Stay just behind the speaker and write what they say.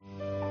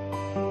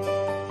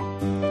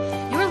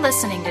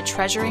listening to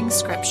Treasuring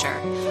Scripture,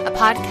 a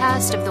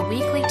podcast of the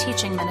weekly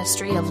teaching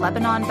ministry of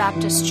Lebanon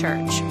Baptist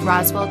Church,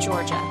 Roswell,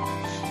 Georgia.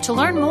 To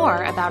learn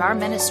more about our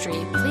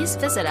ministry, please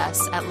visit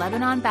us at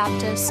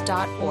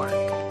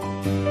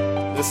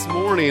LebanonBaptist.org. This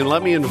morning,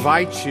 let me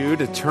invite you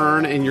to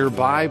turn in your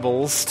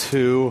Bibles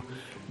to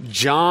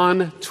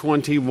John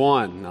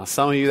 21. Now,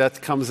 some of you,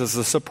 that comes as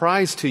a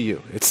surprise to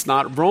you. It's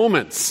not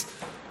Romans.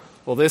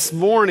 Well, this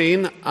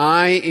morning,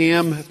 I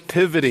am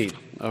pivoting,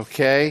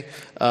 okay?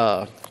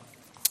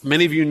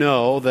 Many of you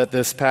know that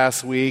this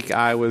past week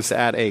I was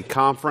at a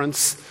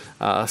conference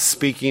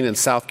speaking in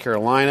South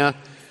Carolina,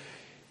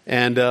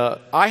 and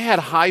I had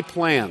high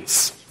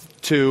plans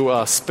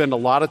to spend a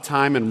lot of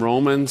time in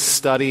Romans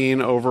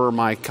studying over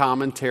my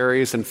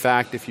commentaries. In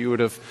fact, if you would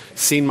have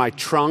seen my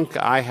trunk,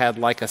 I had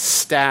like a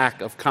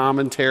stack of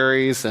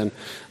commentaries, and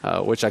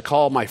which I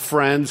called my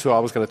friends who I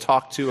was going to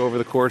talk to over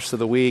the course of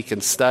the week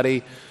and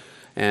study.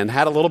 And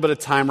had a little bit of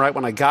time right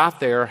when I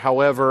got there.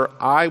 However,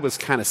 I was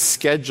kind of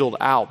scheduled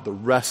out the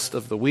rest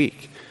of the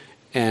week.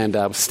 And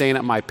I was staying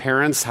at my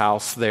parents'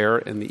 house there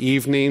in the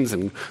evenings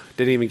and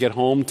didn't even get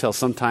home till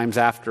sometimes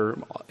after,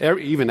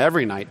 even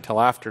every night,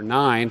 till after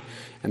 9.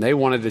 And they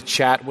wanted to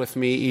chat with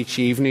me each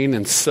evening.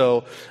 And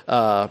so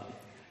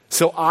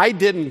I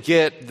didn't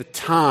get the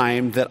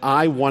time that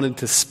I wanted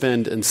to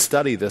spend and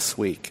study this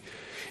week.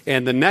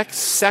 And the next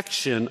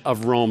section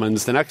of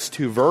Romans, the next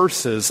two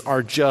verses,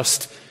 are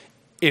just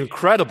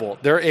incredible.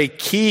 They're a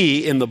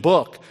key in the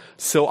book.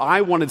 So I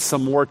wanted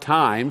some more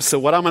time. So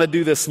what I'm going to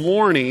do this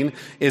morning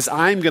is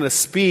I'm going to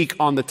speak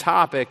on the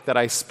topic that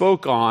I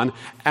spoke on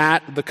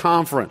at the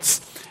conference.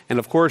 And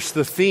of course,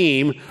 the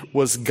theme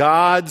was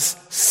God's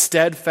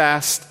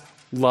steadfast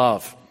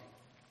love.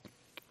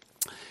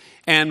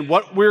 And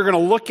what we're going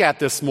to look at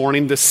this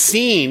morning, the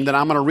scene that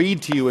I'm going to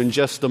read to you in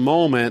just a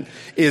moment,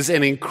 is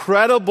an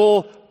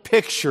incredible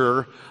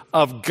picture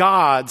of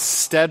God's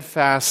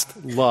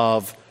steadfast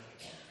love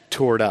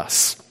toward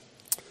us.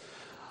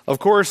 Of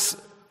course,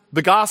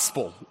 the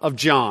Gospel of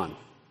John.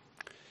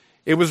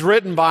 It was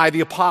written by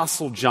the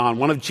Apostle John,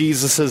 one of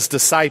Jesus'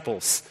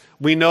 disciples.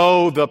 We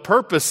know the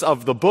purpose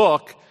of the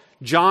book.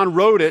 John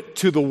wrote it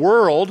to the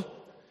world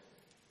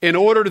in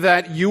order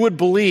that you would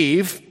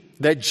believe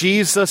that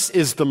Jesus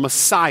is the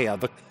Messiah,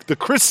 the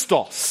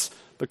Christos,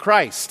 the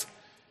Christ.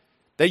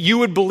 That you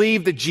would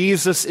believe that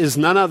Jesus is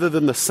none other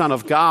than the Son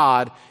of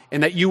God,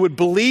 and that you would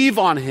believe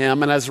on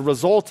him, and as a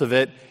result of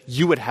it,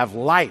 you would have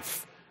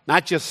life.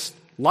 Not just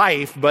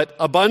life, but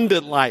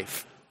abundant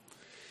life.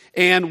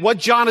 And what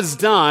John has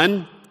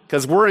done,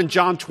 because we're in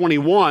John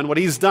 21, what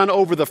he's done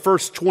over the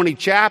first 20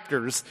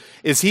 chapters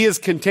is he has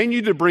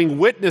continued to bring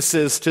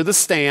witnesses to the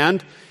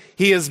stand.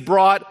 He has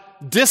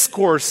brought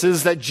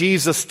discourses that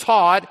Jesus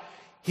taught.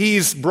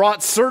 He's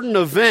brought certain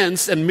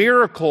events and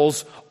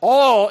miracles,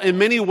 all in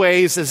many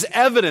ways as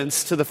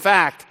evidence to the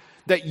fact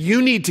that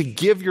you need to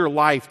give your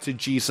life to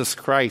Jesus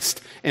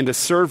Christ and to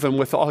serve him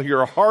with all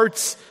your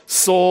hearts,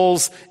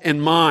 souls,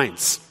 and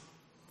minds.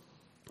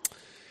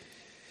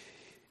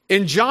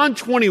 In John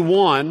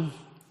 21,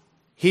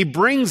 he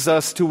brings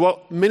us to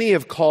what many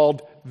have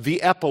called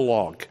the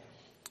epilogue.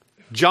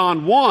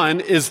 John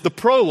 1 is the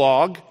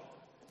prologue.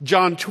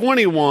 John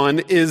 21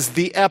 is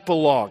the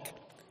epilogue.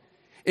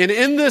 And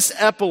in this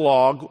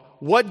epilogue,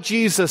 what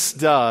Jesus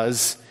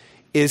does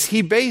is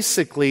he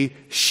basically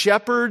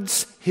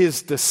shepherds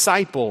his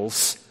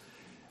disciples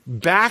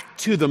back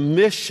to the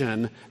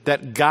mission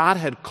that God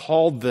had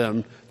called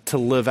them to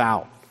live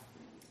out.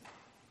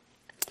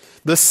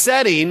 The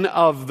setting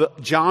of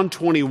John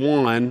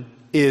 21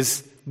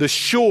 is the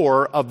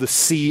shore of the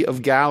Sea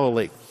of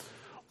Galilee.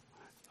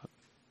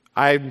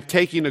 I'm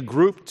taking a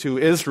group to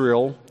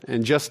Israel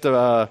in just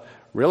about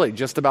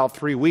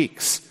 3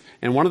 weeks.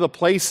 And one of the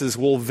places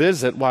we'll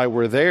visit while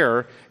we're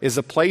there is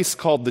a place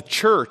called the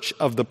Church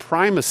of the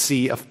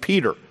Primacy of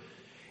Peter.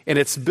 And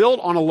it's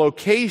built on a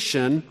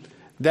location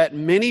that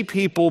many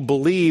people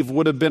believe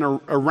would have been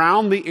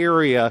around the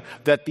area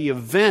that the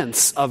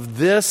events of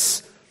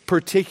this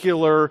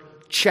particular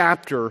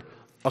chapter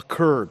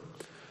occurred.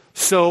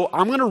 So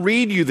I'm going to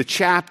read you the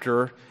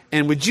chapter,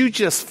 and would you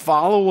just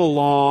follow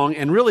along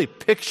and really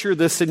picture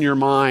this in your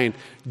mind?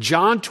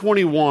 John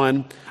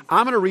 21,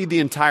 I'm going to read the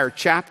entire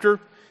chapter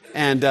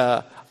and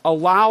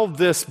allow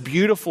this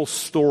beautiful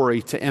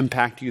story to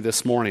impact you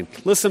this morning.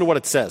 Listen to what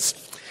it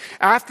says.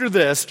 After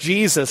this,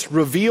 Jesus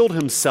revealed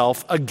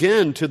himself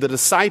again to the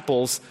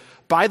disciples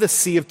by the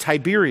Sea of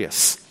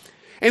Tiberias.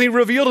 And he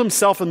revealed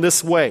himself in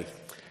this way.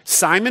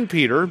 Simon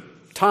Peter,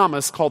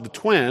 Thomas called the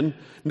twin,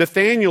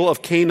 Nathanael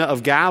of Cana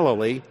of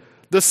Galilee,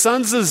 the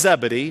sons of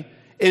Zebedee,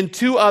 and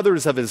 2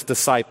 others of his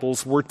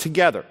disciples were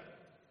together.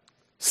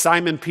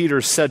 Simon Peter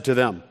said to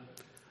them,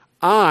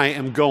 I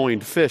am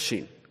going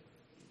fishing.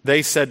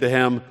 They said to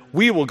him,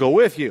 we will go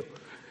with you.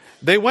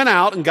 They went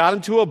out and got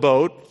into a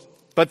boat,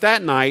 but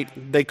that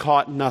night they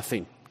caught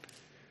nothing.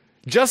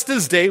 Just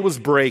as day was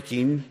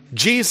breaking,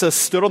 Jesus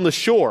stood on the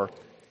shore,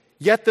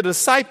 yet the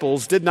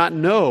disciples did not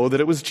know that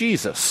it was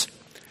Jesus.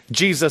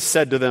 Jesus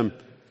said to them,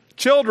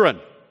 Children,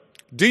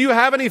 do you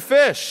have any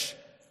fish?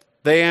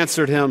 They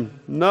answered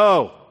him,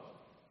 No.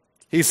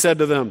 He said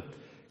to them,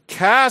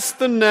 "Cast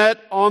the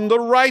net on the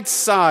right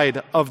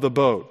side of the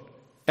boat,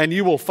 and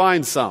you will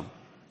find some."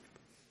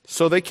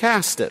 So they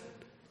cast it.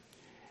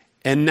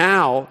 And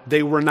now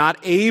they were not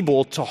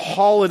able to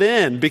haul it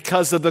in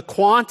because of the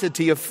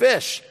quantity of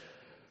fish.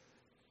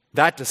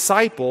 That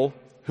disciple,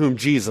 whom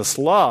Jesus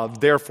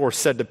loved, therefore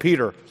said to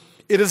Peter,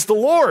 "It is the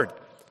Lord."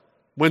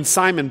 When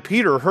Simon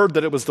Peter heard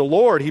that it was the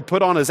Lord, he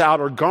put on his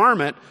outer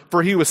garment,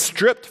 for he was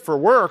stripped for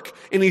work,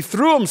 and he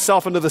threw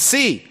himself into the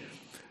sea.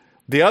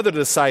 The other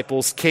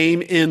disciples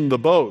came in the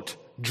boat,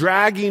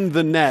 dragging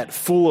the net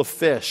full of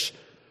fish,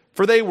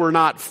 for they were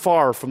not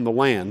far from the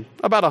land,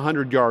 about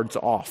 100 yards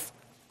off.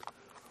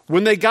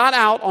 When they got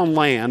out on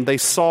land, they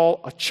saw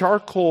a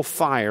charcoal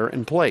fire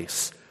in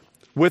place,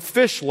 with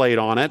fish laid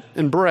on it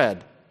and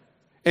bread.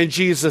 And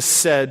Jesus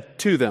said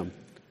to them,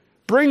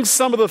 "Bring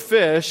some of the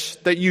fish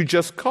that you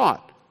just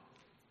caught."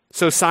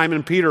 So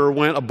Simon Peter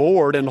went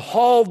aboard and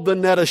hauled the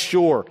net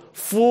ashore,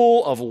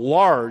 full of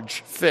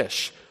large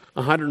fish,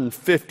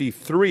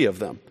 153 of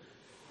them.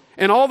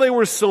 And although they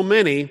were so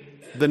many,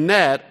 the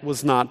net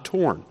was not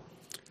torn.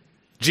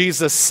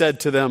 Jesus said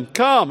to them,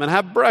 "Come and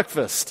have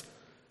breakfast."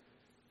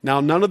 Now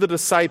none of the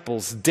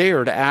disciples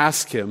dared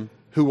ask him,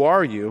 "Who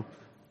are you?"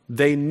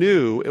 They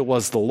knew it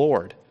was the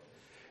Lord.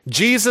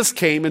 Jesus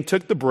came and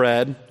took the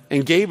bread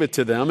and gave it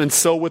to them, and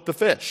so with the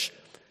fish.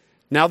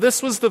 Now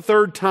this was the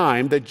third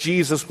time that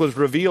Jesus was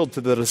revealed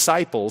to the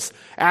disciples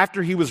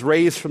after he was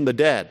raised from the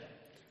dead.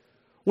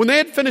 When they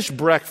had finished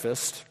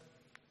breakfast,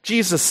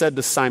 Jesus said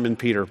to Simon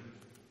Peter,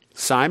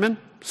 "Simon,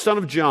 son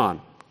of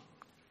John,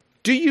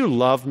 do you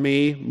love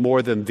me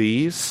more than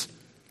these?"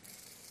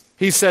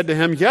 He said to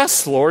him,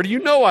 "Yes, Lord, you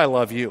know I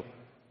love you."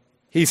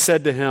 He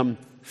said to him,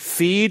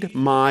 "Feed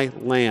my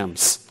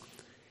lambs."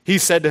 He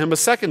said to him a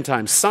second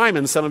time,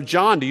 "Simon, son of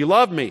John, do you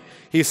love me?"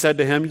 He said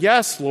to him,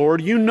 "Yes,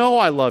 Lord, you know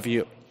I love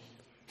you."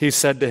 He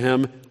said to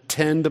him,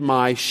 "Tend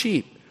my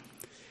sheep."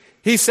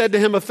 He said to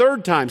him a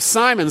third time,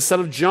 "Simon, son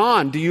of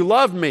John, do you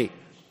love me?"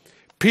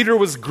 Peter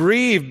was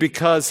grieved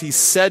because he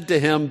said to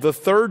him the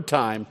third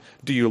time,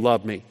 "Do you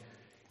love me?"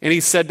 And he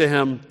said to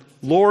him,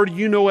 "Lord,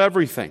 you know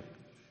everything.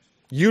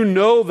 You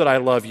know that I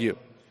love you."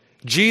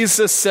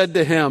 Jesus said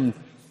to him,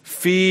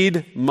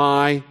 "Feed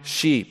my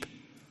sheep.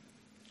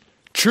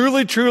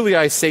 Truly, truly,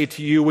 I say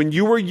to you, when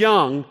you were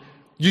young,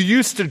 you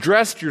used to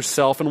dress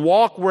yourself and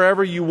walk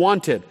wherever you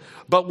wanted.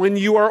 But when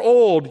you are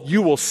old,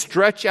 you will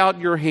stretch out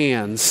your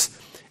hands,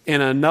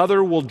 and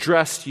another will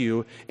dress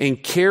you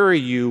and carry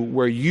you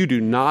where you do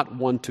not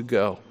want to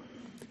go."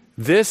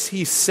 This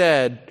he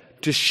said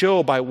to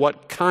show by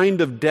what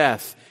kind of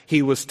death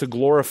he was to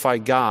glorify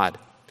God.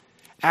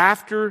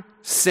 After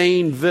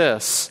saying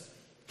this,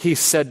 he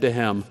said to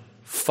him,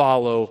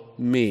 "Follow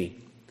me."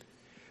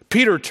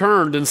 Peter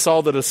turned and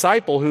saw the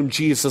disciple whom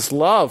Jesus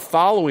loved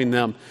following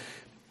them,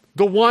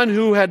 the one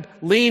who had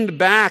leaned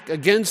back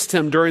against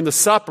him during the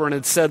supper and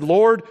had said,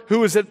 "Lord,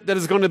 who is it that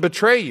is going to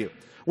betray you?"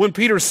 When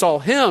Peter saw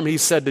him, he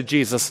said to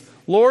Jesus,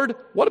 "Lord,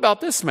 what about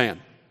this man?"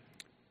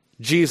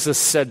 Jesus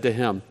said to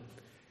him,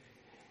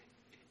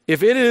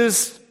 "If it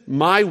is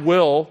my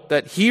will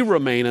that he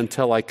remain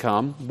until I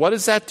come, what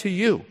is that to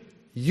you?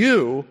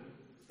 You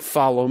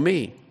follow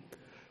me."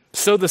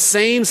 So the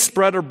saying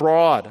spread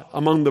abroad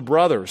among the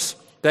brothers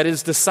that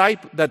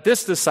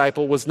this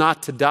disciple was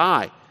not to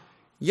die.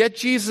 Yet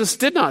Jesus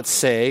did not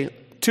say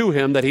to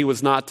him that he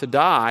was not to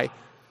die,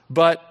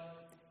 but,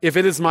 "If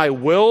it is my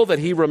will that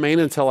he remain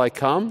until I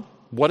come,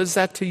 what is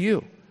that to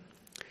you?"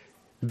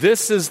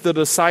 This is the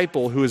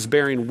disciple who is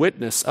bearing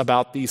witness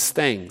about these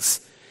things,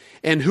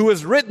 and who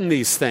has written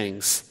these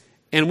things,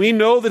 and we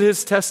know that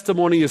his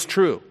testimony is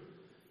true.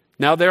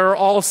 Now there are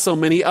also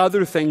many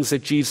other things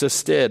that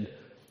Jesus did.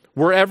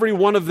 Were every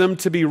one of them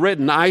to be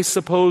written, I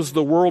suppose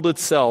the world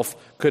itself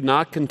could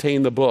not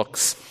contain the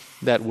books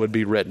that would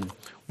be written.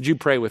 Would you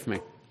pray with me?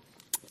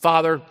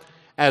 Father,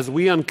 as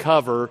we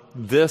uncover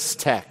this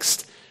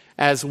text,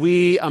 as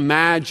we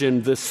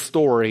imagine this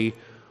story,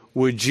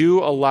 would you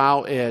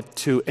allow it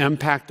to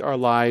impact our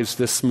lives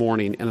this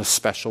morning in a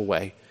special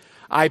way?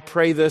 I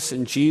pray this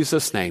in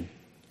Jesus' name.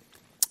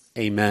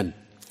 Amen.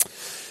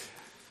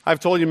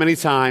 I've told you many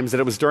times that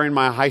it was during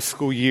my high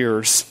school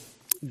years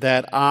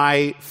that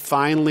I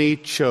finally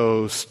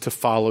chose to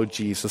follow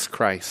Jesus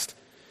Christ.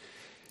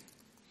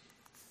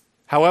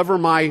 However,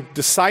 my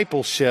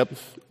discipleship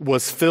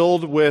was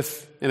filled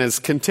with, and has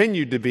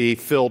continued to be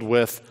filled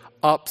with,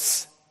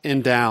 ups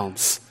and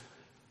downs.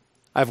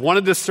 I've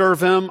wanted to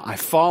serve him,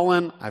 I've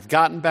fallen, I've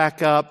gotten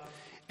back up,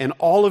 and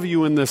all of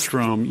you in this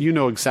room, you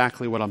know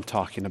exactly what I'm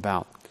talking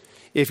about.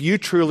 If you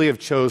truly have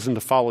chosen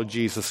to follow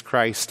Jesus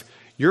Christ,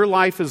 your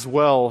life as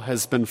well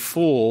has been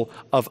full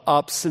of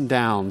ups and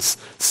downs,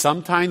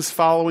 sometimes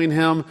following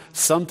him,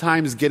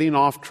 sometimes getting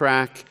off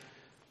track.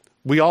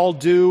 We all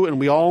do, and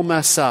we all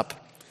mess up.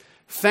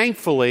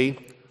 Thankfully,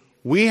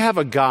 we have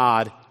a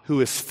God who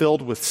is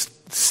filled with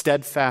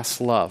steadfast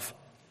love.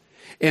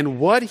 And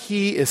what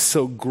he is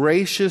so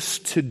gracious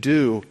to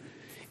do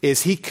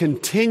is he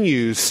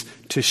continues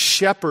to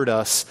shepherd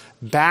us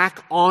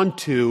back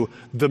onto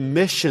the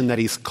mission that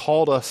he's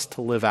called us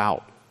to live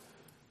out.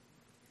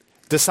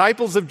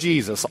 Disciples of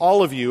Jesus,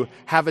 all of you,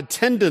 have a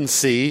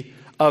tendency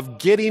of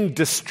getting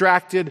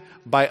distracted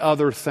by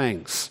other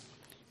things.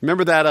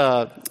 Remember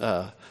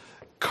that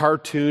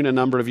cartoon a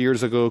number of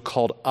years ago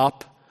called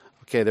Up?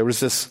 Okay, there was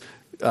this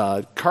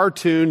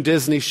cartoon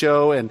Disney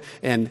show,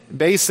 and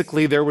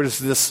basically there was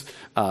this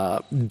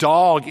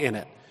dog in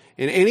it.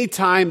 And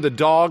anytime the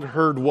dog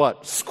heard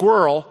what?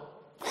 Squirrel,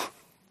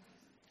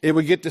 it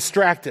would get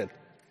distracted.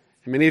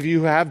 And many of you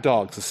who have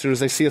dogs, as soon as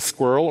they see a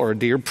squirrel or a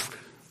deer,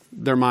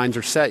 their minds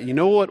are set. You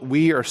know what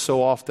we are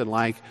so often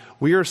like?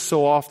 We are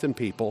so often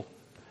people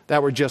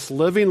that we're just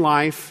living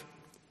life,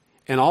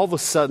 and all of a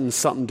sudden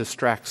something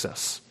distracts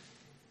us.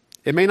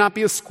 It may not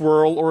be a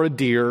squirrel or a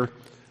deer,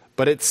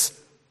 but it's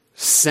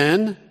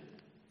sin.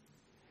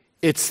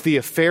 It's the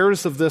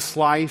affairs of this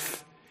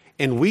life,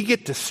 and we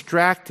get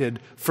distracted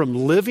from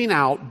living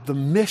out the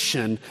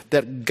mission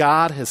that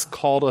God has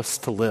called us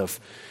to live.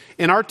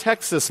 In our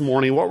text this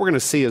morning, what we're going to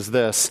see is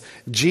this.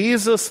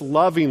 Jesus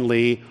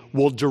lovingly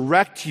will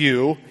direct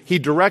you. He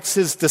directs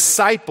his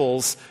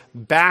disciples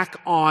back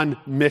on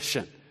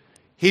mission.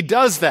 He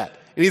does that,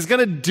 and he's going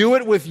to do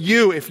it with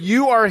you if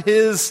you are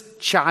his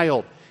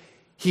child.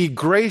 He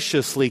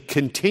graciously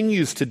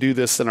continues to do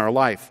this in our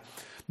life.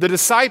 The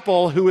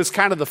disciple who is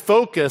kind of the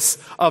focus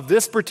of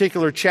this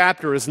particular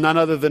chapter is none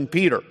other than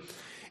Peter.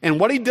 And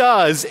what he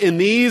does in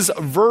these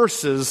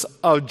verses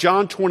of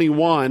John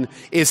 21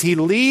 is he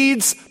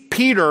leads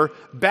Peter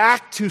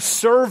back to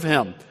serve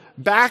him,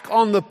 back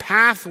on the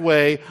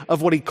pathway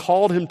of what he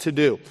called him to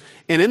do.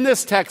 And in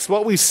this text,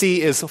 what we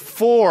see is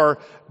 4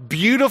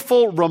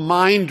 beautiful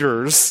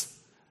reminders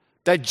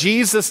that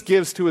Jesus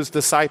gives to his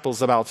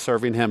disciples about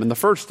serving him. And the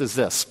first is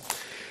this.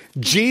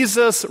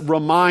 Jesus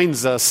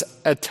reminds us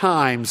at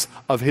times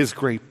of his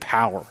great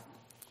power.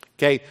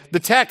 Okay, the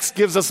text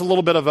gives us a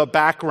little bit of a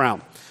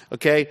background.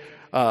 Okay,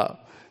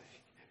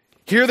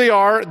 here they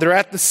are. They're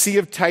at the Sea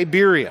of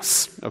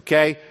Tiberias.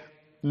 Okay,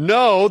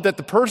 know that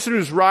the person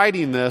who's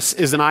writing this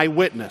is an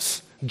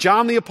eyewitness.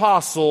 John the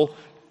Apostle,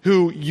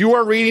 who you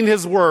are reading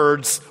his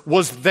words,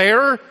 was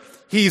there.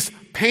 He's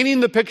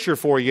painting the picture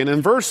for you. And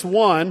in verse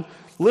 1,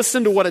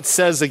 listen to what it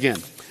says again.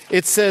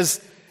 It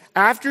says,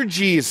 after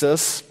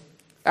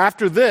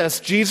this,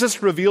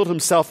 Jesus revealed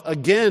himself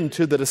again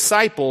to the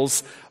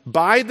disciples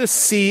by the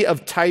Sea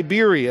of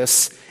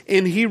Tiberias,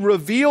 and he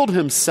revealed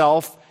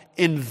himself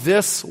in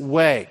this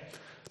way.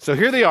 So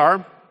here they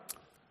are.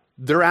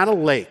 They're at a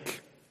lake.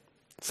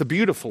 It's a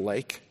beautiful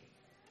lake.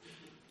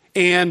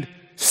 And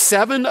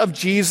 7 of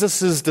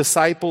Jesus'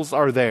 disciples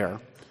are there.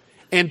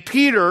 And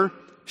Peter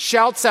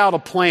shouts out a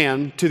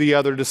plan to the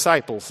other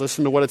disciples.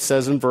 Listen to what it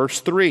says in verse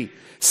 3.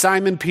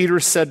 Simon Peter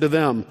said to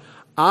them,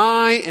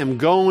 I am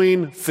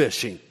going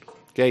fishing.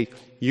 Okay,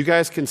 you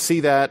guys can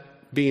see that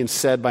being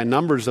said by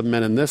numbers of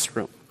men in this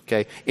room.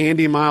 Okay,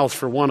 Andy Miles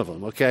for one of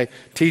them. Okay,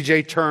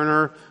 T.J.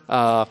 Turner,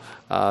 Joe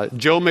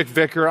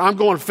McVicker. I'm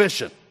going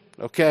fishing.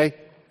 Okay,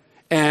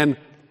 and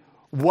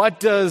what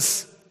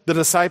does the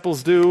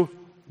disciples do?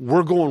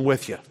 We're going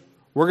with you.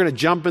 We're going to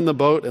jump in the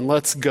boat and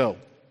let's go.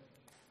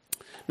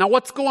 Now,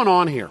 what's going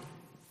on here?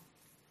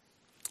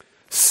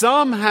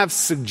 Some have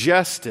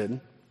suggested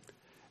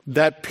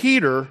that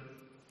Peter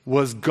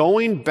was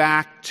going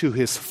back to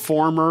his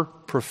former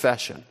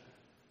profession.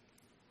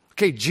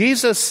 Okay,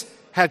 Jesus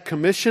had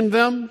commissioned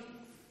them.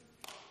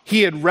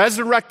 He had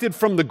resurrected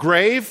from the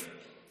grave.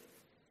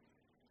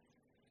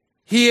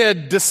 He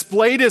had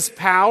displayed his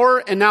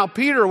power. And now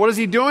Peter, what is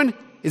he doing?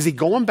 Is he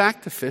going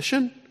back to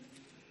fishing?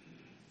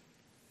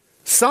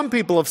 Some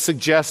people have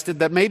suggested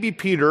that maybe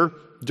Peter,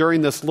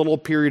 during this little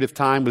period of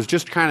time, was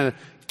just kind of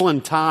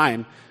filling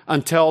time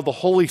until the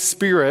Holy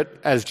Spirit,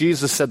 as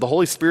Jesus said, the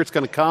Holy Spirit's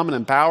going to come and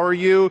empower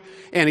you.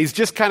 And he's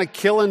just kind of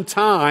killing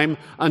time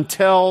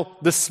until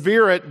the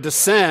Spirit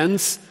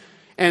descends.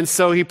 And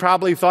so he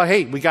probably thought,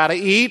 hey, we got to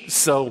eat,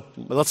 so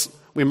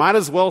we might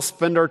as well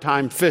spend our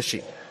time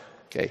fishing.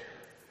 Okay.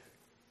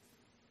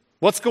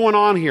 What's going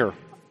on here?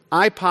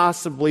 I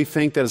possibly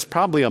think that it's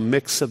probably a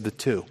mix of the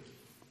two.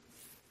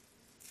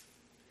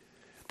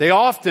 They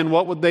often,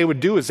 what they would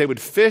do is they would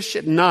fish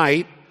at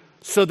night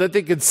so that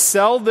they could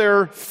sell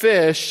their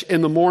fish in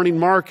the morning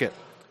market.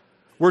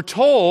 We're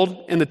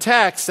told in the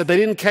text that they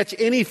didn't catch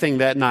anything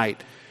that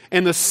night.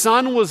 And the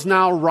sun was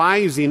now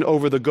rising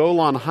over the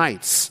Golan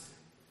Heights.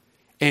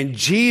 And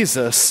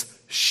Jesus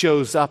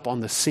shows up on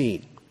the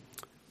scene.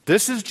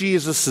 This is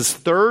Jesus'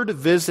 3rd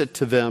visit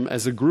to them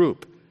as a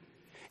group.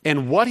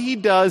 And what he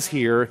does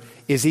here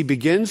is he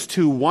begins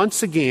to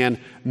once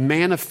again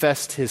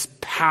manifest his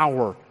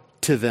power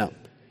to them.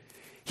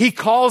 He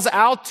calls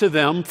out to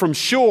them from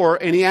shore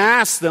and he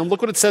asks them,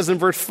 look what it says in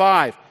verse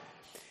 5.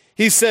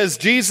 He says,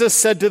 Jesus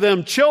said to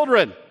them,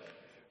 children,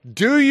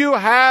 do you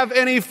have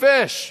any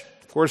fish?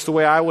 Of course, the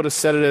way I would have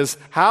said it is,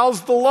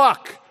 how's the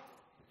luck?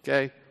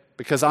 Okay,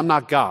 because I'm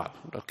not God,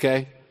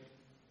 okay?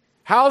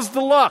 How's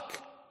the luck?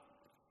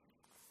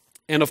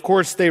 And of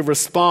course they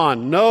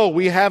respond, no,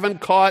 we haven't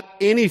caught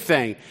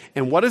anything.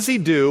 And what does he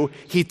do?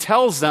 He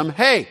tells them,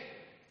 hey,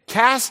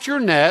 cast your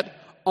net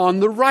on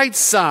the right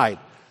side.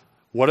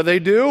 What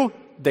do?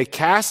 they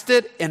cast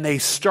it, and they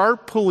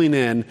start pulling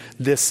in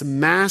this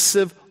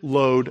massive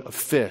load of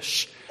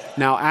fish.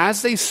 Now,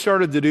 as they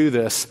started to do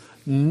this,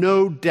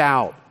 no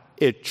doubt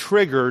it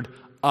triggered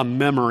a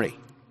memory.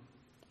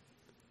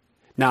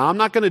 Now, I'm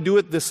not going to do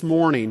it this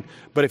morning,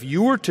 but if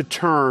you were to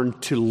turn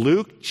to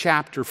Luke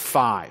chapter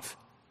 5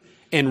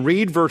 and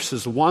read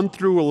verses 1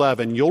 through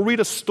 11, you'll read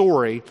a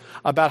story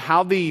about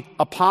how the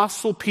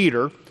Apostle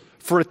Peter,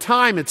 for a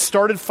time, had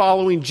started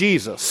following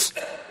Jesus.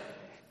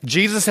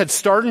 Jesus had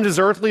started his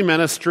earthly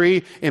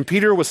ministry, and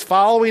Peter was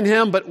following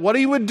him, but what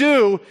he would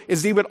do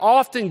is he would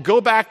often go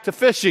back to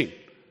fishing.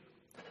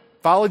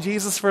 Follow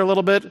Jesus for a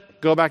little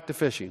bit, go back to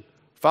fishing.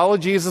 Follow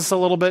Jesus a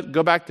little bit,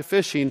 go back to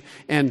fishing.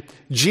 And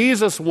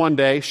Jesus one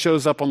day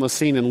shows up on the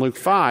scene in Luke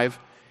 5,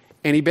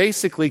 and he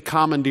basically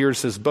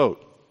commandeers his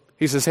boat.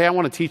 He says, hey, I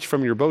want to teach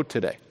from your boat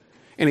today.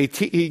 And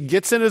he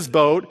gets in his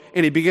boat,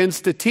 and he begins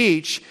to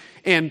teach.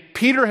 And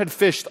Peter had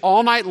fished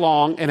all night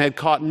long and had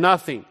caught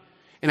nothing.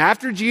 And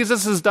after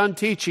Jesus is done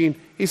teaching,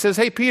 he says,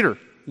 hey, Peter,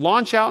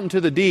 launch out into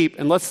the deep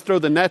and let's throw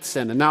the nets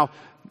in. And now,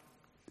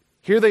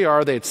 here they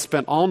are. They had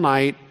spent all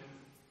night,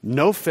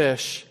 no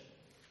fish.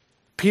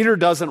 Peter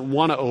doesn't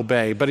want to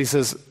obey, but he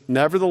says,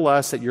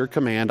 nevertheless, at your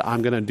command,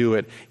 I'm going to do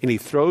it. And he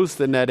throws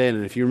the net in.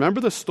 And if you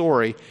remember the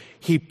story,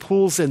 he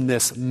pulls in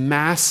this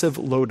massive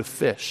load of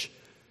fish.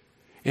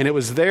 And it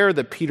was there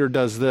that Peter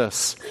does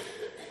this.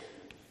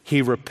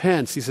 He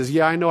repents. He says,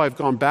 yeah, I know I've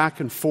gone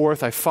back and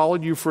forth. I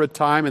followed you for a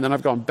time, and then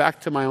I've gone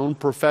back to my own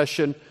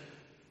profession.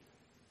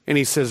 And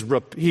he says,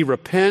 he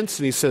repents,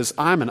 and he says,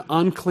 I'm an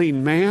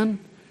unclean man.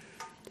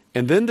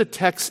 And then the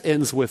text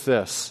ends with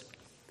this.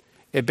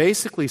 It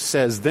basically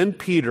says, then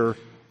Peter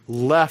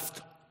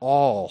left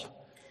all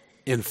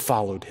and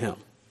followed him.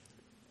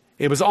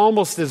 It was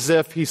almost as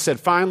if he said,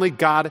 finally,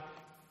 God,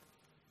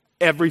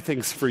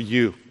 everything's for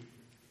you.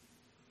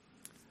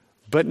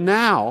 But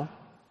now,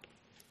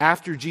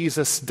 after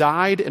Jesus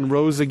died and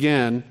rose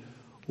again,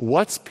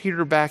 what's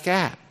Peter back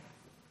at?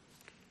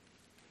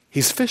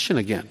 He's fishing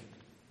again.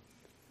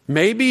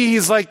 Maybe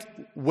he's like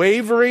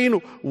wavering.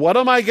 What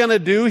am I going to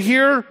do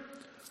here?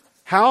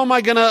 How am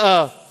I going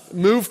to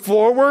move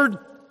forward?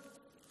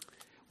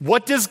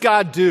 What does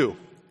God do?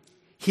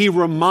 He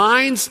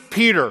reminds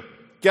Peter,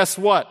 guess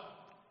what?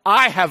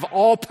 I have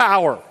all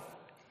power.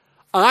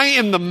 I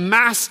am the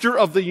master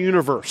of the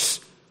universe.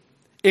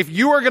 If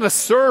you are going to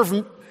serve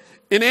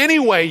in any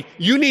way,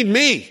 you need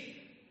me.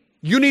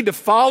 You need to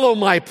follow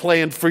my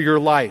plan for your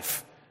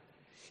life.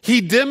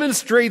 He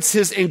demonstrates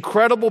his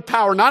incredible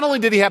power. Not only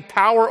did he have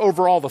power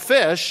over all the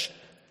fish,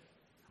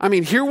 I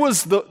mean, here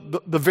was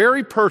the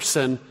very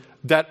person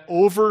that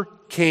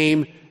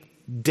overcame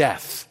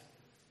death,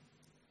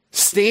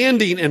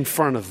 standing in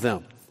front of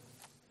them.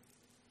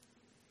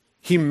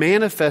 He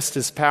manifests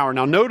his power.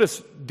 Now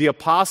notice the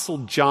Apostle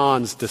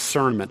John's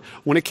discernment.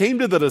 When it came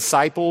to the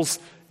disciples,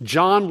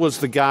 John was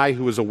the guy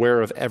who was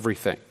aware of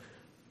everything.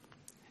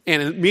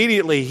 And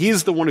immediately,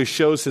 he's the one who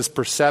shows his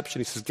perception.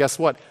 He says, guess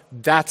what?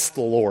 That's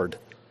the Lord.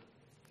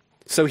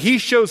 So he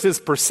shows his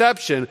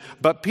perception,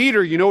 but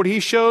Peter, you know what he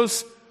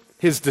shows?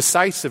 His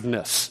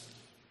decisiveness.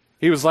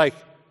 He was like,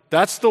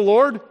 that's the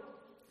Lord?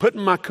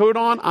 Putting my coat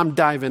on, I'm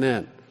diving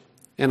in.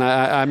 And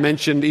I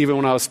mentioned even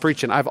when I was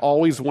preaching, I've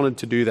always wanted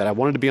to do that. I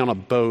wanted to be on a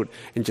boat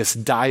and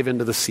just dive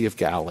into the Sea of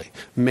Galilee.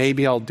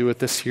 Maybe I'll do it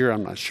this year.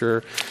 I'm not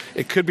sure.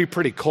 It could be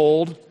pretty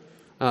cold.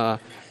 And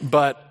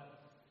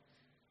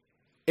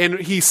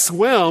he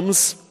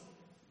swims,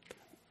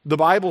 the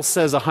Bible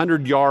says,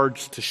 100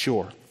 yards to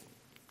shore.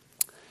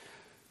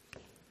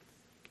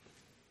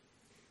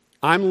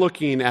 I'm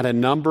looking at a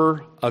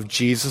number of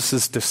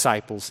Jesus'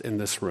 disciples in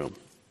this room.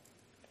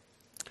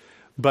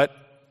 But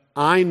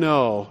I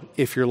know,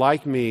 if you're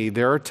like me,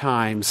 there are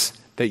times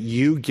that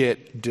you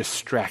get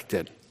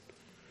distracted.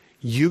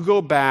 You go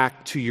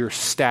back to your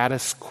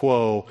status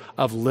quo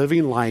of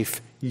living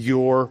life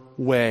your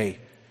way.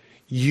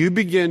 You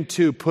begin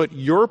to put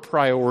your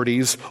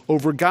priorities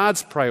over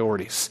God's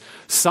priorities.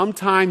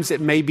 Sometimes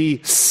it may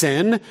be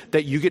sin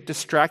that you get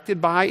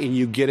distracted by and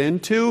you get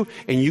into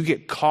and you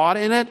get caught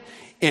in it.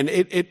 And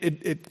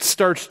it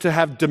starts to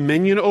have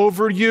dominion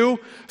over you.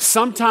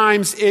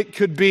 Sometimes it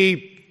could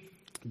be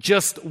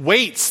just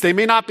weights. They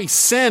may not be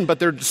sin, but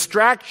they're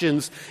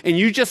distractions. And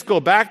you just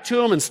go back to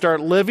them and start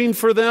living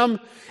for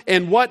them.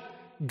 And what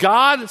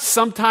God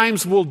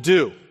sometimes will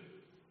do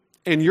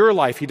in your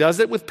life, he does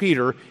it with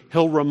Peter,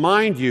 he'll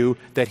remind you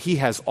that he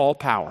has all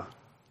power.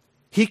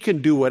 He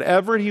can do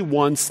whatever he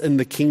wants in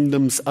the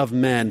kingdoms of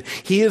men.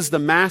 He is the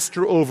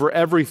master over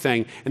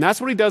everything. And that's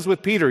what he does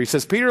with Peter. He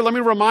says, Peter, let me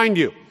remind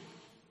you,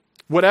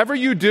 whatever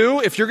you do,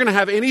 if you're going to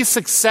have any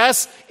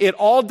success, it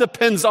all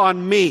depends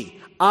on me.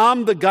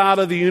 I'm the God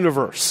of the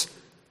universe.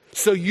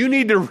 So you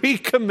need to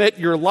recommit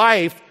your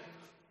life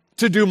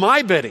to do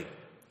my bidding.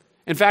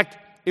 In fact,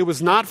 it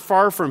was not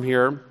far from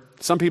here.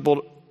 Some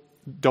people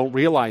don't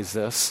realize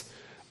this,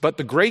 but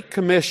the Great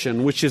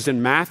Commission, which is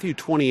in Matthew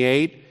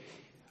 28,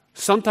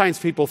 sometimes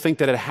people think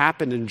that it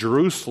happened in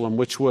Jerusalem,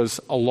 which was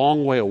a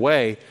long way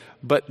away.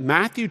 But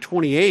Matthew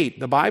 28,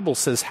 the Bible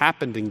says,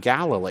 happened in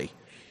Galilee.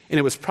 And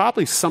it was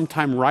probably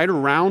sometime right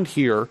around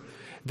here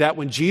that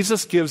when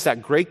Jesus gives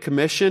that Great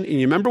Commission, and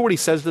you remember what he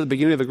says at the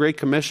beginning of the Great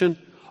Commission?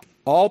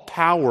 All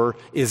power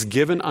is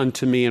given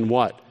unto me in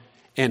what?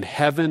 In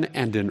heaven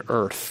and in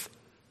earth.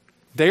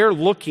 They are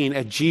looking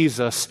at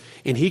Jesus,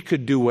 and he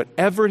could do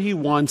whatever he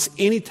wants,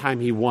 anytime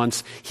he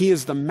wants. He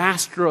is the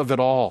master of it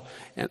all.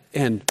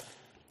 And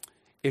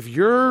if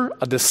you're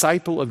a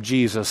disciple of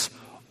Jesus,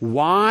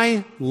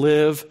 why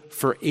live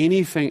for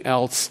anything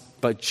else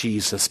but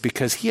Jesus?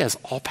 Because he has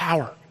all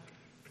power.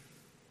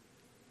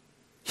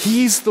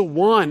 He's the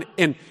one.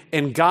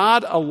 And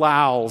God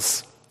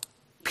allows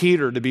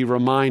Peter to be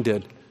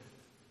reminded,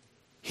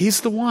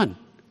 he's the one.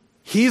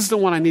 He's the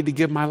one I need to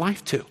give my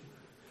life to.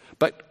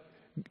 But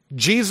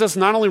Jesus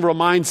not only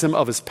reminds him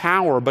of his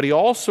power, but he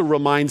also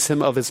reminds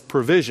him of his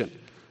provision.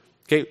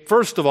 Okay,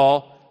 first of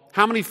all,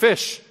 how many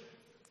fish?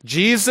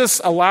 Jesus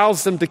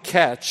allows them to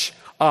catch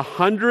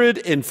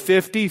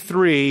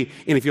 153,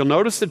 and if you'll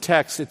notice the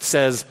text, it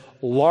says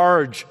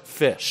large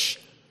fish.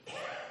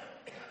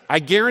 I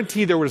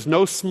guarantee there was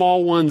no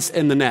small ones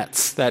in the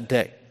nets that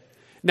day.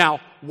 Now,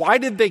 why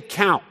did they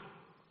count?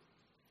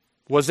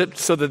 Was it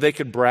so that they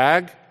could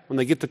brag when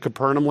they get to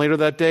Capernaum later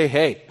that day?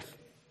 Hey,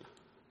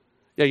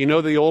 yeah, you know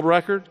the old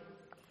record?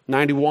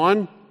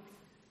 91?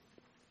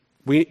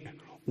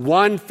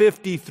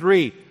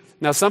 153.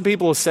 Now, some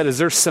people have said, is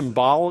there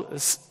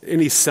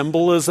any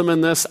symbolism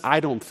in this? I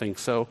don't think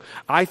so.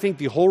 I think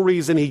the whole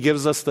reason he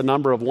gives us the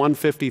number of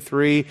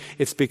 153,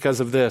 it's because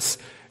of this.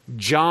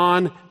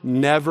 John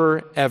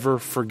never, ever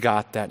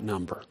forgot that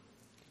number.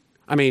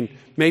 I mean,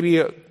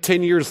 maybe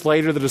 10 years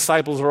later, the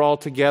disciples are all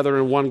together,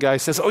 and one guy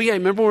says, oh yeah,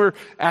 remember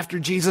after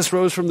Jesus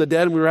rose from the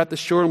dead, and we were at the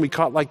shore, and we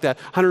caught like that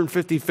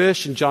 150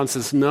 fish? And John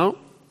says, no,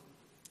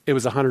 it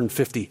was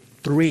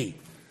 153.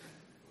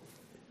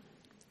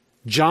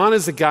 John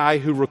is a guy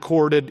who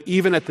recorded,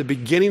 even at the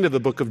beginning of the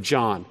book of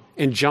John,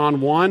 in John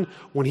 1,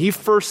 when he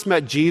first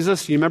met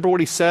Jesus, you remember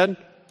what he said?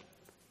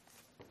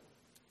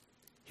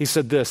 He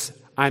said this,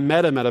 I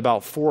met him at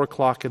about 4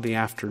 o'clock in the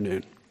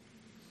afternoon.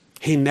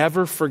 He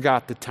never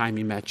forgot the time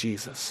he met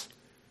Jesus.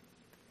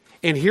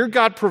 And here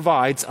God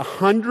provides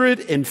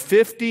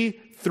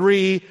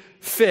 153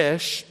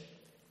 fish.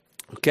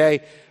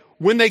 Okay,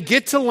 when they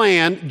get to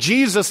land,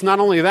 Jesus, not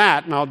only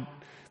that, now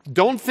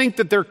don't think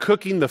that they're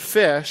cooking the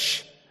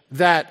fish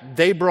that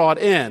they brought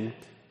in,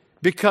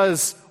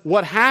 because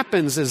what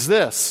happens is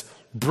this: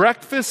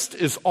 breakfast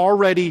is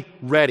already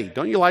ready.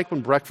 Don't you like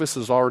when breakfast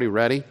is already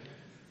ready?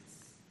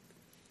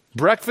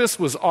 Breakfast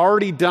was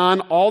already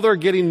done. All they're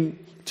getting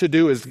to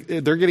do is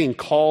they're getting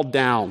called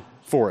down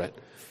for it.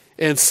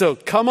 And so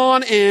come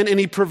on in, and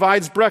he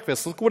provides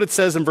breakfast. Look what it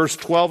says in verse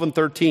 12 and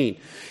 13.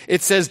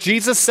 It says,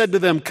 Jesus said to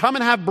them, come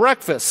and have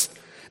breakfast.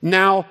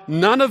 Now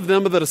none of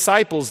them of the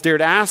disciples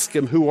dared ask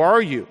him, who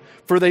are you?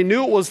 For they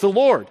knew it was the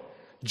Lord.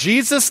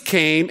 Jesus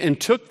came and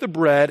took the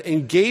bread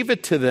and gave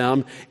it to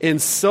them,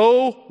 and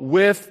so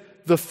with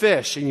the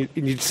fish. And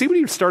you see what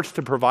he starts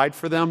to provide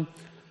for them?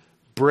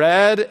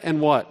 Bread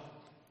and what?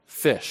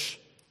 Fish.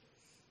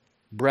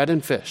 Bread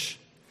and fish.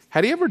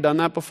 Had he ever done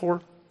that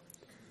before?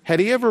 Had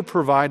he ever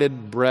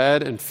provided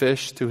bread and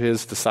fish to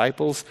his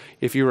disciples?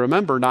 If you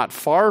remember, not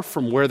far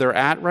from where they're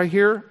at right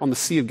here on the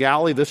Sea of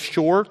Galilee, this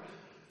shore,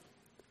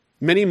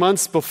 many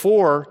months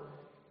before,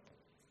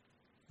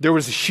 there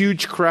was a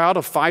huge crowd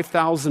of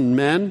 5,000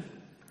 men,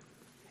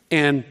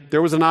 and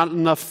there was not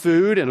enough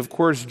food. And of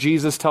course,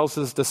 Jesus tells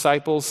his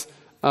disciples,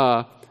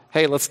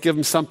 hey, let's give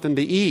them something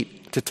to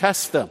eat, to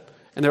test them.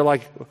 And they're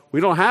like, we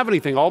don't have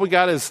anything. All we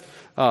got is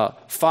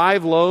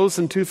 5 loaves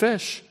and 2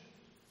 fish.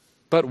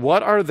 But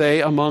what are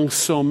they among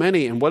so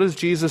many? And what does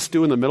Jesus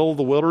do in the middle of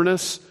the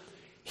wilderness?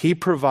 He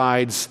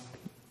provides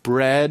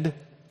bread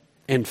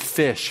and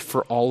fish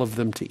for all of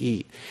them to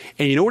eat.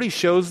 And you know what he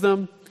shows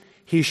them?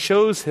 He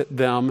shows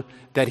them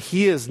that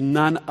he is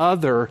none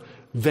other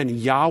than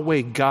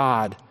Yahweh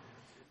God.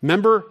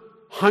 Remember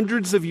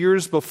hundreds of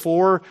years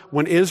before,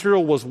 when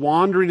Israel was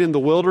wandering in the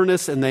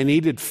wilderness and they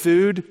needed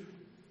food?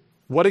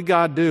 What did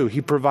God do? He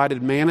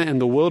provided manna in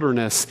the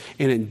wilderness.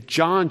 And in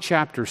John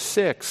chapter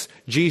 6,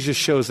 Jesus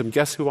shows them,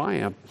 guess who I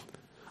am?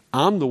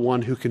 I'm the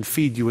one who can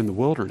feed you in the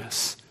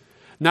wilderness.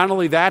 Not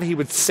only that, he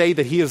would say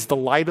that he is the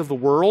light of the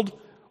world.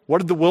 What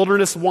did the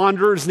wilderness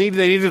wanderers need?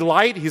 They needed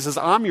light. He says,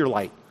 I'm your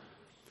light.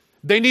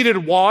 They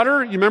needed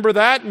water. You remember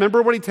that?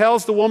 Remember what he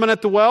tells the woman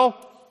at the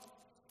well?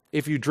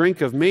 If you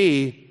drink of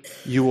me,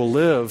 you will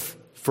live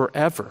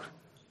forever.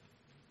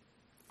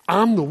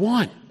 I'm the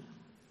one.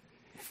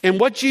 And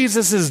what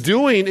Jesus is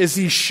doing is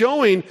he's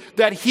showing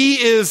that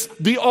he is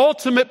the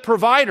ultimate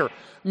provider.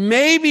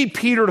 Maybe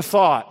Peter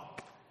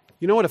thought,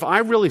 you know what, if I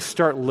really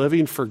start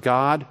living for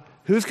God,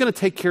 who's going to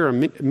take care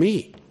of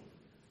me?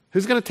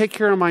 Who's going to take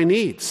care of my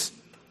needs?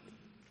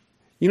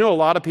 You know, a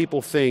lot of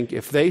people think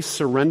if they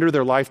surrender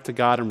their life to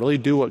God and really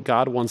do what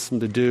God wants them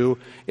to do,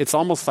 it's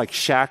almost like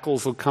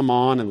shackles will come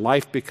on and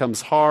life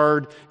becomes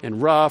hard and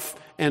rough.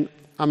 And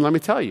let me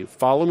tell you,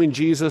 following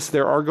Jesus,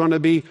 there are going to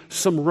be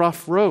some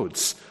rough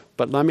roads.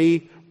 But let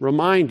me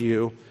remind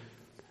you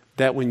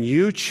that when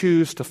you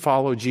choose to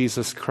follow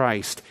Jesus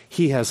Christ,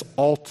 he has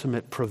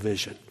ultimate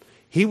provision.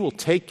 He will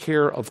take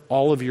care of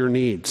all of your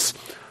needs.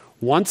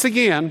 Once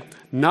again,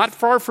 not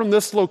far from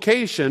this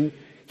location,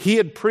 he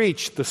had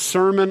preached the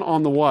Sermon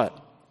on the what?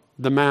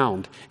 The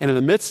Mount. And in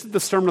the midst of the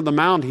Sermon on the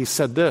Mount, he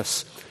said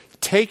this,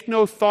 "Take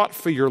no thought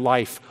for your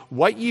life,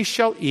 what ye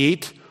shall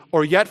eat,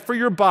 or yet for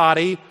your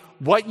body,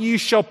 what ye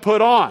shall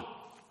put on.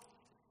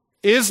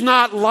 Is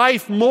not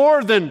life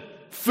more than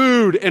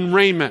food and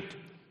raiment?"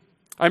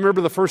 I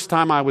remember the first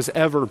time I was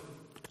ever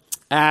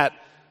at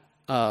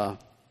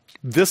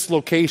this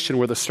location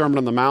where the Sermon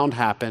on the Mount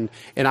happened,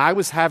 and I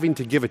was having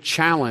to give a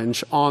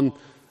challenge on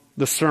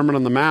the Sermon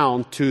on the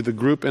Mount to the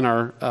group in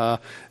our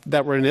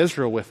that were in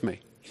Israel with me.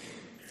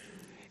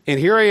 And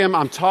here I am,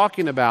 I'm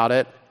talking about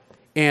it,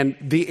 and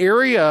the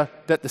area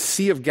that the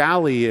Sea of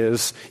Galilee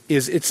is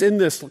it's in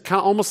this kind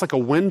of almost like a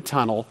wind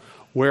tunnel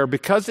where,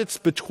 because it's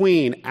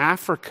between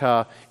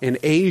Africa and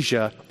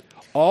Asia,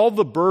 all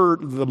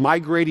the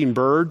migrating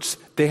birds,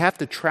 they have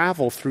to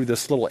travel through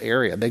this little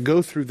area. They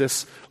go through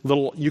this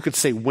little, you could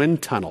say,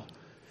 wind tunnel.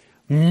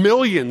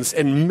 Millions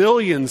and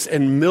millions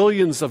and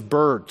millions of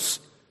birds.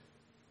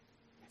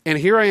 And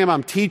here I am,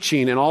 I'm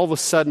teaching, and all of a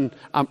sudden,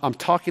 I'm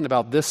talking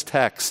about this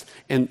text,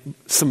 and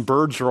some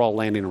birds are all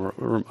landing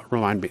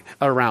around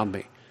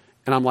me.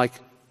 And I'm like,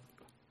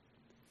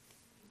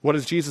 what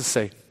does Jesus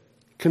say?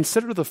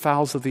 Consider the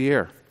fowls of the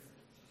air.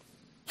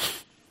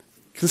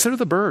 Consider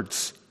the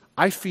birds.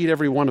 I feed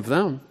every one of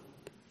them.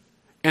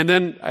 And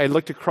then I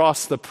looked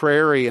across the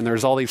prairie, and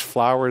there's all these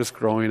flowers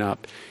growing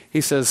up. He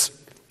says,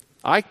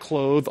 I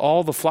clothe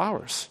all the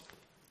flowers.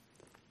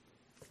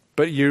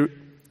 But you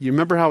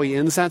remember how he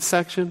ends that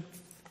section?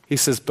 He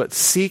says, but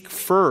seek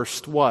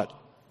first what?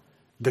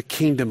 The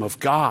kingdom of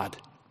God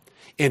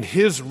and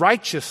his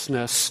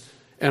righteousness,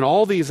 and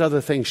all these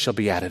other things shall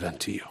be added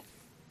unto you.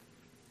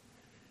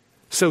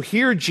 So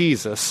here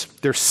Jesus,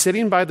 they're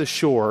sitting by the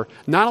shore.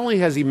 Not only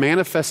has he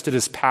manifested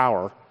his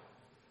power,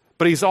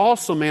 but he's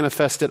also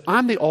manifested,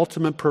 I'm the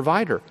ultimate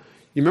provider.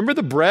 You remember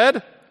the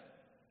bread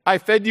I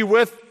fed you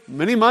with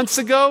many months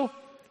ago?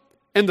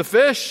 And the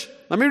fish?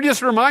 Let me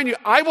just remind you,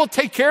 I will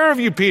take care of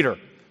you, Peter.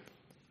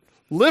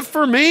 Live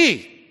for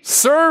me.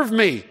 Serve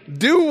me.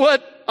 Do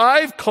what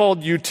I've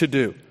called you to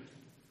do.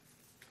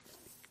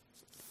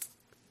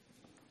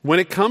 When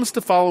it comes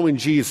to following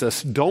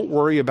Jesus, don't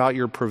worry about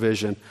your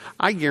provision.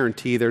 I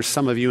guarantee there's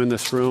some of you in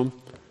this room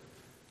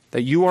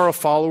that you are a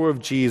follower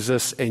of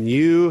Jesus and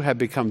you have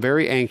become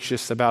very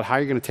anxious about how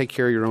you're going to take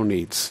care of your own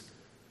needs.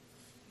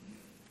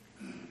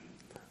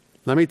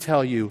 Let me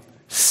tell you,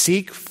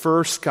 seek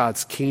first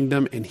God's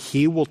kingdom and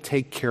he will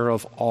take care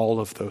of all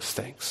of those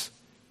things.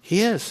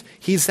 He is.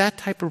 He's that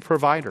type of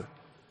provider.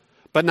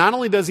 But not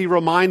only does he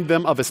remind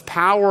them of his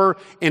power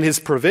and his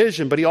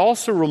provision, but he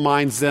also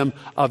reminds them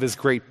of his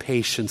great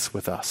patience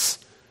with us.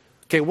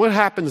 Okay, what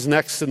happens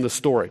next in the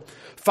story?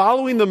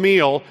 Following the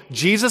meal,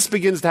 Jesus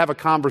begins to have a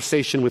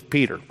conversation with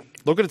Peter.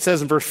 Look what it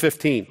says in verse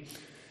 15.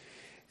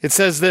 It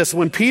says this,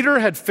 when Peter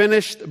had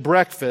finished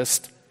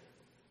breakfast,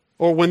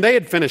 or when they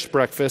had finished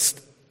breakfast,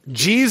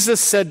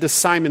 Jesus said to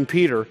Simon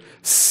Peter,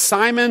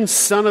 Simon,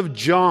 son of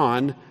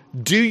John,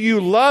 do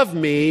you love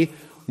me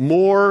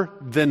more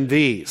than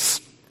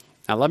these?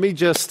 Now let me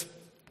just,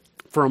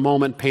 for a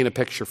moment, paint a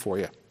picture for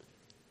you.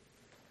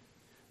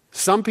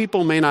 Some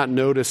people may not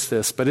notice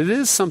this, but it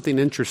is something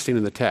interesting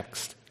in the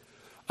text.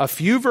 A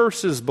few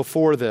verses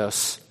before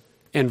this,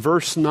 in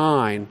verse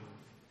 9,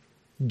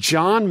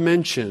 John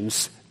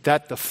mentions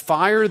that the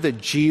fire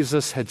that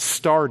Jesus had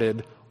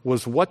started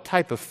was what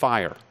type of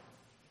fire?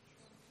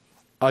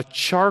 A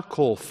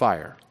charcoal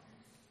fire.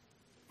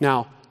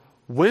 Now,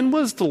 when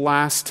was the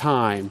last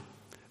time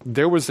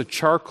there was a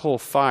charcoal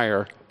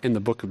fire in the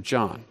book of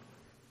John?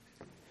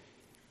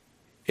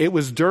 It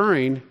was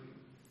during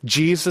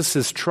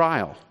Jesus'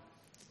 trial.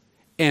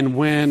 And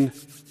when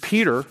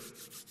Peter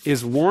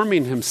is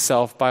warming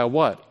himself by a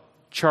what?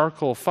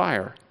 Charcoal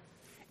fire.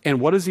 And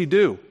what does he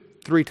do?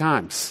 3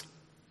 times.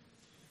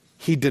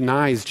 He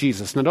denies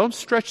Jesus. Now don't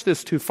stretch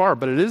this too far,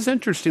 but it is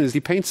interesting as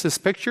he paints this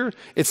picture,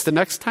 it's the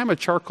next time a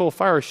charcoal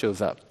fire shows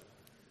up.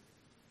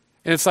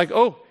 And it's like,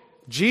 oh,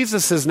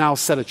 Jesus has now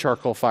set a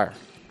charcoal fire.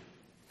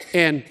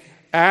 And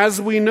as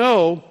we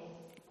know,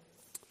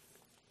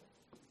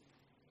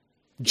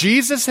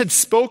 Jesus had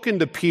spoken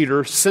to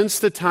Peter since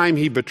the time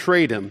he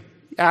betrayed him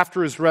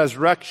after his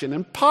resurrection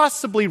and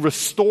possibly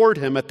restored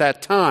him at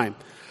that time.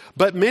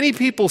 But many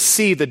people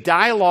see the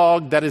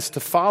dialogue that is to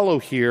follow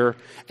here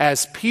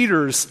as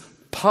Peter's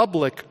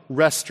public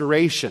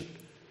restoration.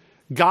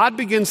 God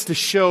begins to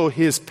show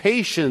his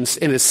patience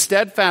and his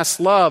steadfast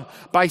love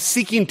by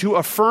seeking to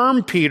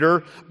affirm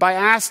Peter by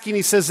asking,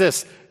 he says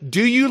this,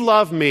 do you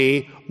love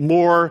me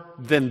more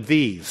than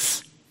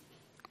these?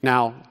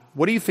 Now,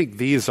 what do you think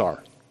these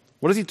are?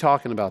 What is he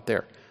talking about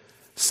there?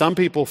 Some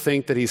people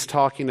think that he's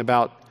talking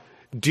about,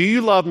 do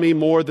you love me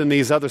more than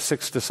these other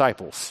 6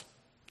 disciples?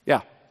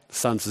 Yeah, the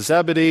sons of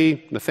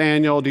Zebedee,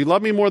 Nathanael. Do you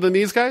love me more than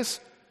these guys?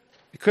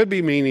 It could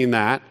be meaning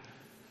that.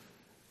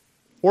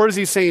 Or is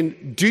he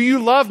saying, do you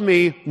love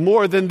me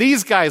more than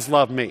these guys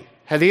love me?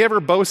 Had he ever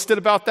boasted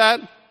about that?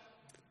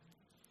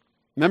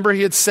 Remember,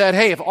 he had said,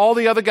 hey, if all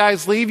the other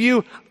guys leave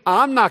you,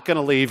 I'm not going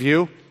to leave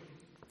you.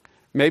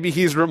 Maybe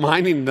he's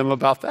reminding them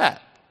about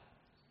that.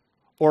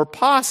 Or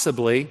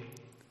possibly,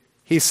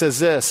 he says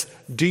this,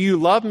 do you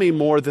love me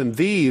more than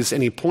these?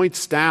 And he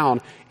points down,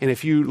 and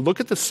if you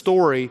look at the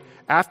story,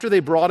 after they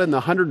brought in the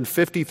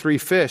 153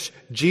 fish,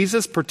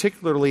 Jesus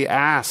particularly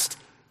asked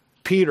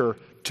Peter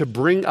to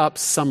bring up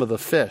some of the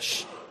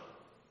fish.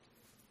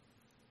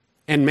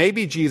 And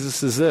maybe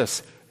Jesus is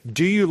this,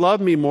 do you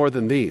love me more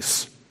than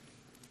these?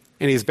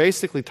 And he's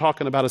basically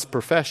talking about his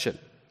profession.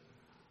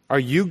 Are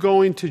you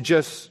going to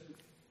just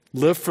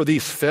live for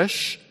these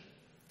fish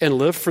and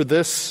live for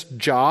this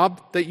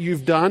job that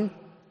you've done?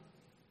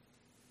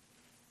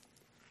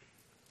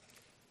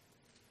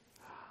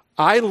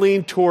 I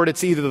lean toward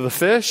it's either the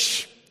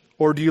fish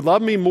or do you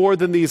love me more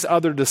than these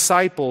other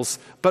disciples?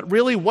 But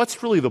really,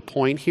 what's really the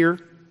point here?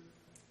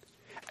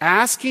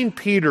 Asking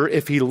Peter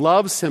if he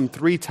loves him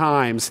 3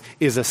 times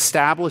is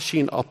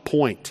establishing a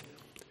point.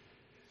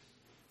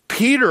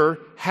 Peter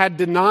had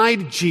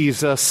denied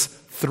Jesus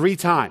 3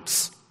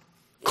 times.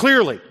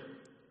 Clearly.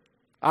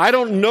 I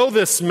don't know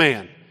this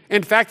man.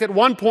 In fact, at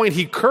one point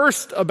he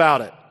cursed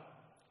about it.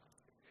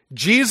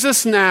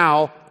 Jesus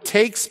now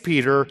takes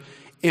Peter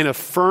and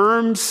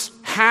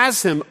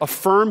has him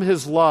affirm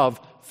his love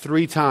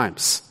 3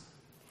 times.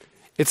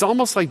 It's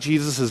almost like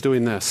Jesus is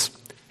doing this.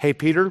 Hey,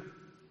 Peter.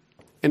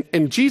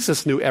 And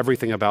Jesus knew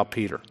everything about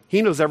Peter.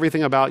 He knows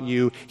everything about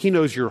you. He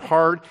knows your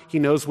heart. He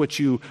knows what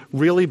you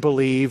really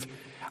believe.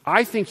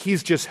 I think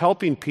he's just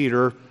helping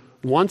Peter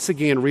once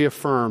again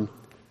reaffirm,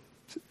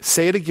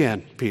 say it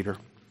again, Peter.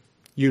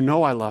 You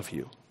know I love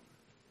you.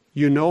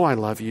 You know I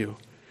love you.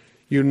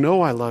 You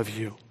know I love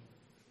you.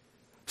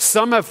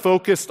 Some have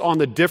focused on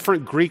the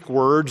different Greek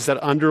words that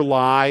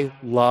underlie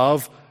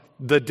love,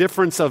 the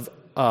difference of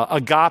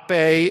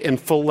agape and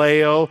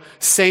phileo,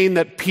 saying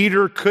that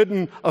Peter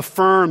couldn't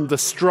affirm the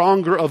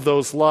stronger of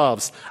those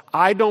loves.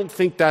 I don't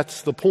think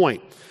that's the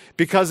point.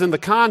 Because in the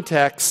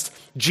context,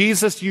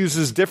 Jesus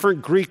uses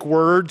different Greek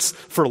words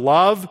for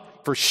love,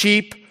 for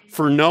sheep,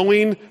 for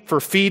knowing, for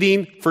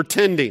feeding, for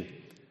tending.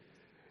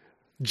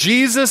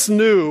 Jesus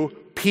knew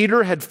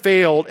Peter had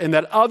failed and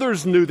that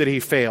others knew that he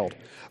failed.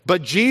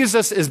 But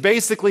Jesus is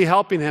basically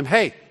helping him.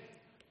 Hey,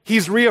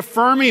 he's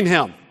reaffirming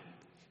him.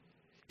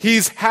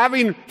 He's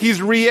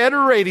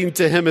reiterating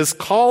to him his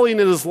calling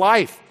in his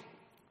life.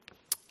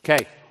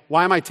 Okay,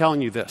 why am I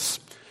telling you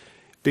this?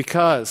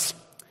 Because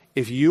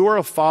if you are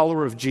a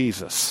follower of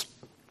Jesus,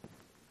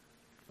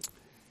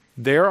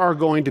 there are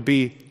going to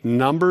be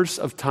numbers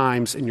of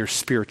times in your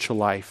spiritual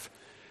life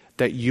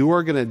that you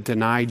are going to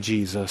deny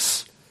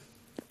Jesus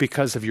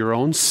because of your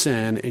own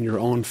sin and your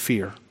own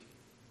fear.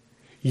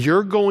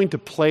 You're going to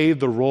play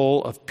the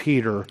role of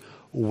Peter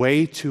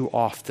way too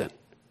often.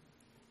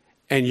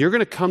 And you're going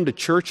to come to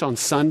church on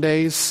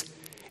Sundays,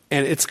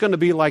 and it's going to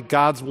be like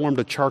God's warmed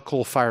a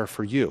charcoal fire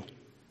for you.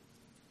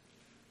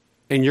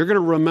 And you're going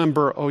to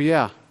remember, oh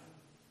yeah,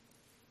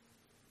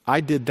 I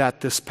did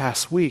that this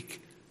past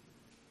week.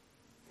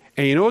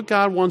 And you know what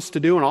God wants to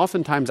do? And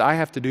oftentimes I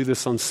have to do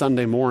this on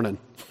Sunday morning.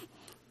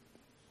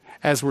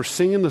 As we're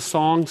singing the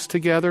songs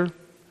together,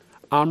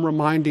 I'm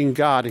reminding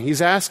God, and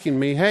He's asking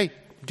me, hey,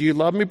 do you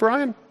love me,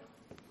 Brian?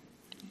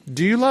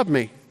 Do you love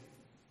me?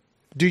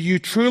 Do you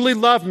truly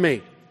love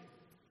me?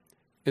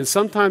 And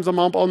sometimes I'm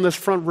up on this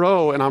front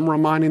row and I'm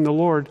reminding the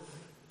Lord,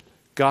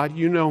 God,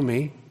 you know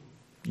me.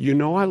 You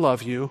know I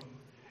love you.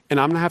 And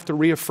I'm going to have to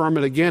reaffirm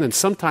it again. And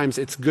sometimes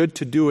it's good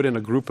to do it in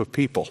a group of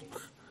people.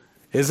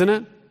 Isn't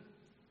it?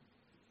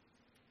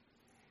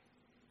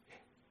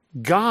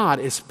 God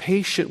is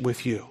patient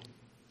with you.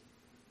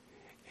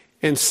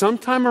 And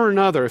sometime or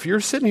another, if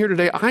you're sitting here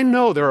today, I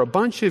know there are a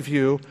bunch of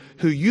you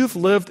who you've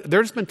lived,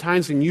 there's been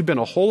times when you've been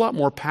a whole lot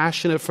more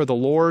passionate for the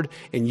Lord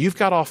and you've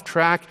got off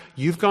track,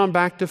 you've gone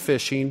back to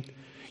fishing,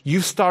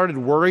 you've started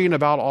worrying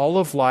about all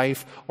of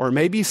life, or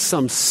maybe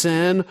some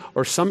sin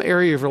or some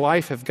area of your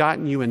life have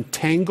gotten you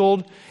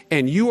entangled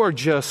and you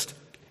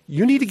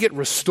need to get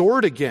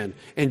restored again.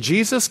 And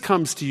Jesus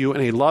comes to you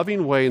in a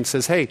loving way and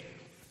says, hey,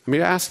 let me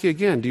ask you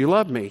again, do you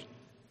love me?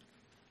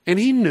 And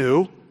He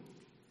knew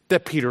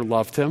that Peter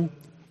loved him,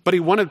 but He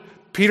wanted,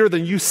 Peter,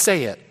 then you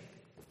say it.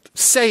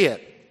 Say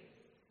it.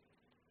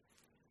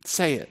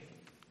 Say it.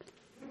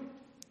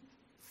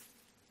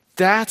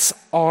 That's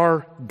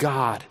our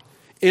God.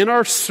 In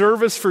our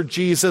service for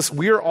Jesus,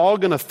 we are all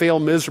going to fail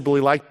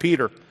miserably like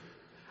Peter.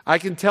 I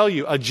can tell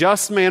you, a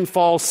just man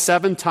falls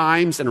 7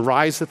 times and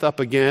riseth up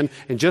again.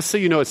 And just so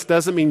you know, it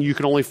doesn't mean you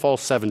can only fall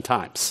 7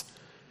 times.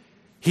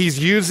 He's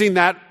using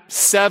that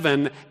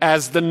 7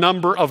 as the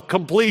number of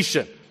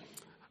completion.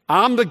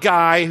 I'm the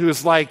guy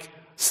who's like,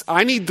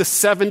 I need the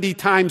 70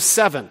 times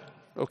 7,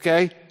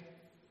 okay?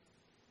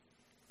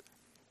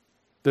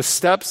 The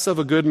steps of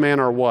a good man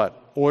are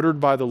what? Ordered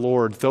by the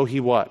Lord, though he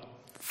what?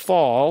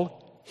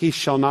 Fall, he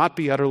shall not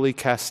be utterly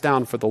cast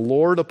down, for the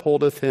Lord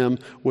upholdeth him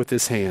with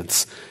His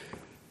hands.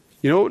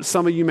 You know what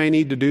some of you may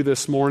need to do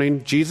this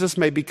morning? Jesus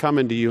may be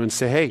coming to you and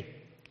say, hey,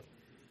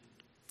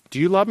 do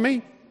you love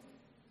me?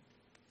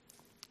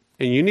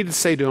 And you need to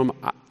say to him,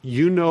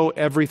 you know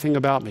everything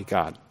about me,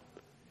 God.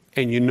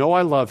 And you know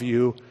I love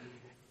you.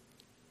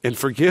 And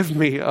forgive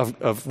me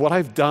of what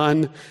I've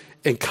done.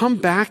 And come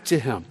back to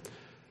him.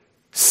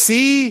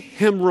 See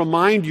him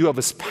remind you of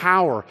his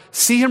power.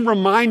 See him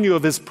remind you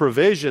of his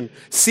provision.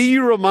 See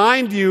you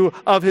remind you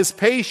of his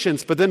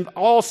patience. But then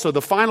also,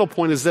 the final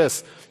point is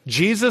this.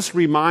 Jesus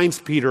reminds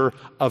Peter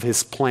of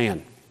his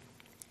plan.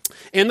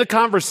 In the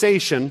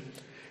conversation,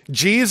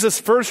 Jesus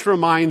first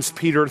reminds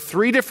Peter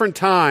 3 different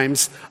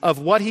times of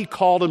what he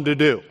called him to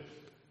do.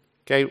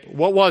 Okay,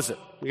 what was it?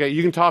 Okay,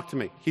 you can talk to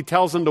me. He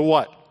tells him to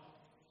what?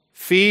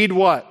 Feed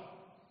what?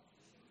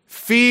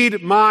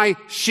 Feed my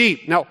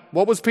sheep. Now,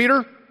 what was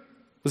Peter?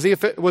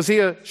 Was he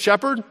a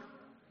shepherd?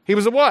 He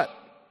was a what?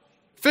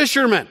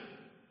 Fisherman.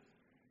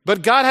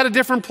 But God had a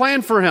different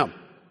plan for him.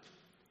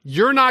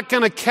 You're not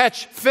going to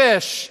catch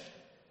fish.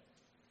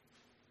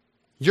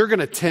 You're going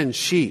to tend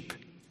sheep.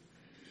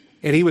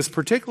 And he was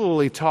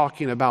particularly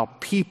talking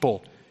about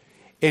people.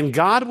 And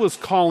God was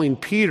calling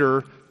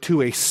Peter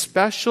to a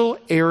special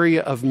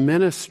area of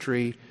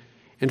ministry.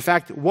 In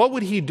fact, what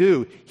would he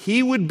do?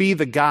 He would be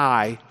the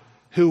guy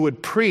who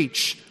would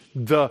preach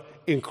the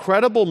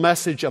incredible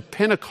message of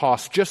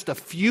Pentecost just a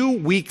few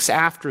weeks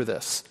after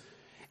this.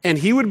 And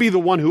he would be the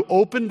one who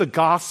opened the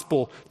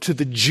gospel to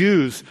the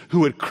Jews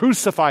who had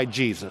crucified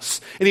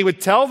Jesus. And he would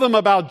tell them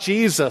about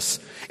Jesus.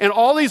 And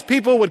all these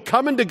people would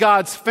come into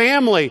God's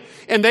family,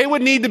 and they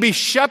would need to be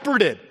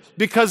shepherded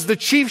because the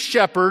chief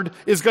shepherd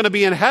is going to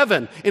be in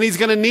heaven, and he's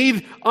going to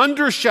need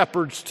under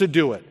shepherds to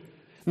do it.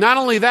 Not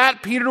only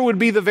that, Peter would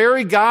be the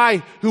very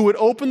guy who would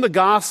open the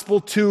gospel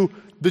to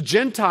the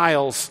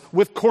Gentiles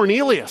with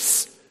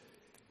Cornelius.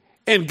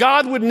 And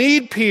God would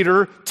need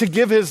Peter to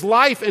give his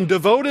life and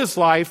devote his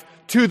life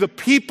to the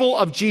people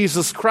of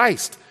Jesus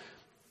Christ.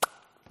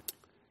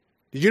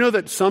 Did you know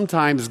that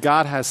sometimes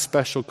God has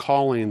special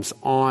callings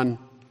on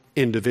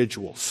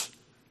individuals?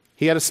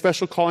 He had a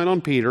special calling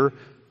on Peter.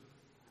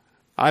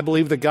 I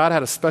believe that God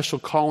had a special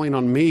calling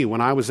on me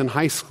when I was in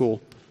high school.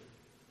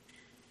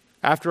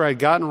 After I had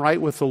gotten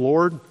right with the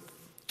Lord,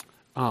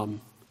 I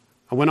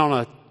went on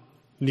a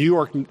New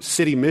York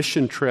City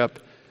mission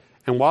trip.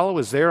 And while I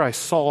was there, I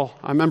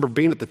remember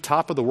being at the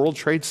top of the World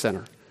Trade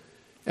Center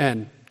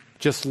and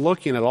just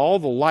looking at all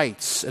the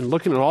lights and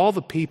looking at all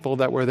the people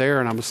that were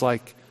there. And I was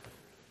like,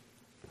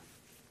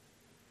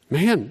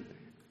 man,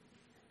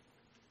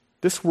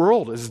 this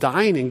world is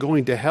dying and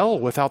going to hell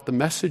without the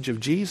message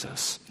of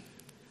Jesus.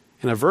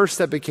 And a verse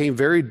that became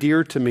very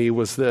dear to me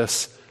was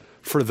this: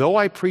 for though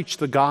I preach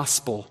the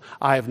gospel,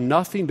 I have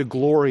nothing to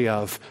glory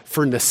of,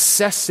 for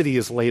necessity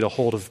is laid a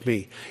hold of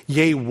me.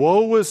 Yea,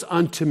 woe is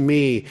unto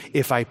me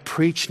if I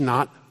preach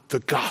not the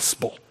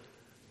gospel.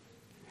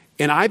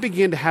 And I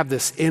began to have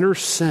this inner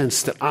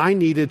sense that I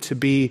needed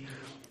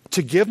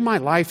to give my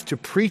life to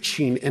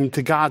preaching and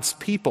to God's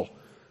people.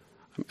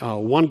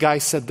 One guy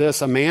said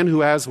this: a man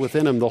who has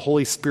within him the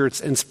Holy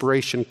Spirit's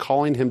inspiration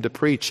calling him to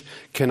preach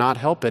cannot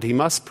help it. He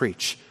must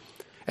preach.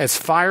 As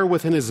fire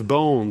within his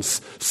bones,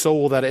 so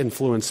will that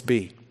influence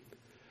be.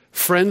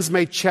 Friends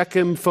may check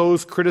him,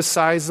 foes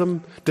criticize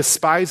him,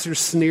 despisers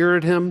sneer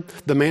at him.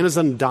 The man is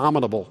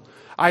indomitable.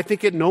 I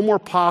think it no more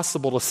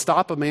possible to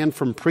stop a man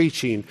from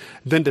preaching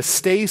than to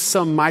stay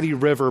some mighty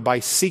river by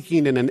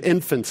seeking in an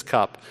infant's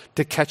cup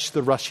to catch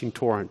the rushing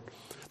torrent.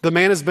 The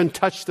man has been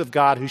touched of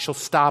God, who shall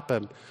stop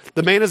him?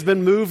 The man has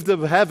been moved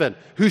of heaven,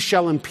 who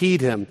shall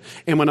impede him?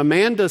 And when a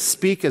man does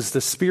speak as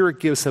the Spirit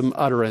gives him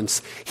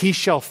utterance, he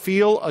shall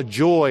feel a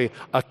joy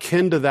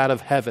akin to that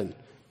of heaven.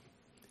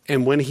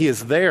 And when he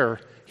is there,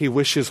 he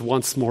wishes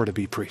once more to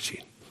be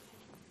preaching.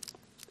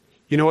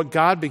 You know what?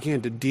 God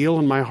began to deal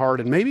in my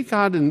heart, and maybe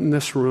God in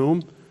this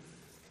room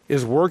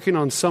is working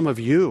on some of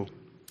you.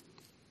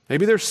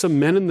 Maybe there's some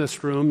men in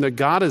this room that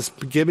God has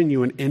given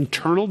you an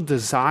internal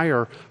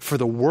desire for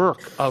the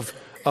work of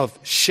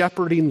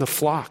shepherding the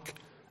flock.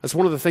 That's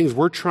one of the things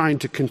we're trying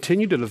to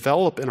continue to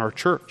develop in our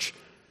church.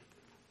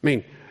 I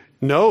mean,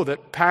 know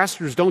that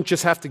pastors don't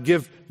just have to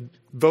give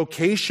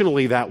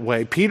vocationally that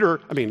way.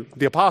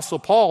 The Apostle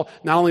Paul,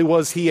 not only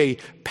was he a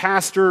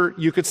pastor,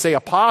 you could say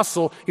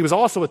apostle, he was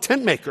also a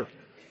tent maker.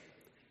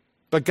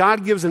 But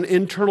God gives an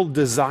internal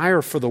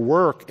desire for the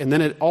work, and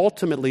then it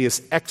ultimately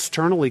is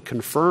externally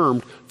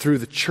confirmed through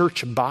the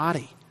church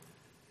body.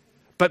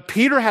 But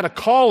Peter had a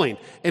calling,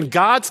 and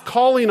God's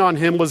calling on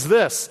him was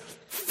this: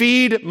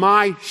 feed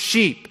my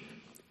sheep.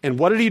 And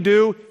what did he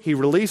do? He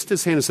released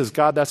his hand and says,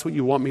 God, that's what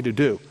you want me to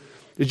do.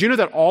 Did you know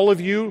that all of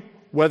you,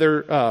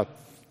 whether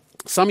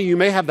some of you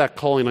may have that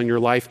calling on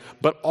your life,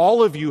 but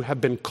all of you have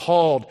been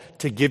called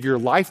to give your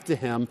life to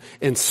him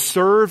and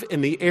serve in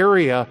the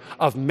area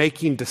of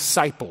making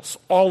disciples.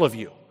 All of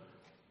you.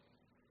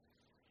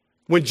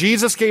 When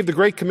Jesus gave the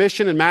Great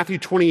Commission in Matthew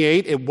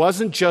 28, it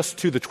wasn't just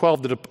to the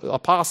 12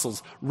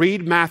 apostles.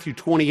 Read Matthew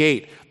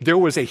 28. There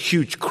was a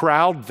huge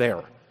crowd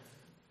there.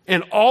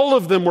 And all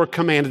of them were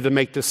commanded to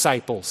make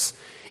disciples.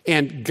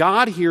 And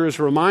God here is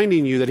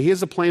reminding you that he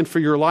has a plan for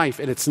your life.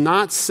 And it's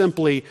not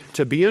simply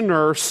to be a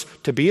nurse,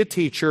 to be a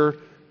teacher,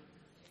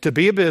 to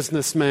be a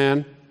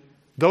businessman.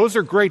 Those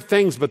are great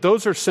things, but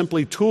those are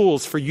simply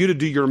tools for you to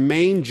do your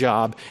main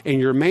job. And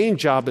your main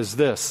job is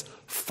this: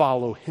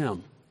 follow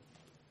him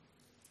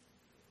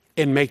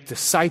and make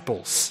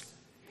disciples.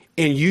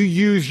 And you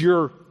use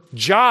your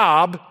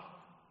job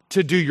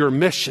to do your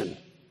mission.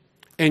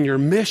 And your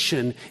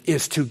mission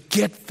is to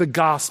get the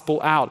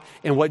gospel out.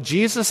 And what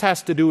Jesus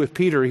has to do with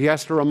Peter, he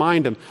has to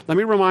remind him, let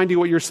me remind you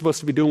what you're supposed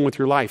to be doing with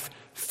your life.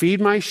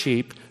 Feed my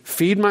sheep,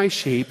 feed my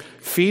sheep,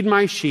 feed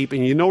my sheep.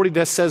 And you know what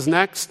he says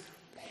next?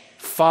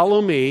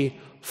 Follow me,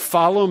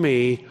 follow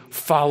me,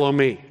 follow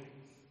me.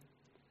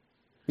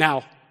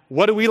 Now,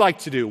 what do we like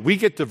to do? We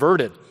get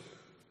diverted.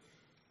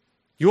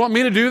 You want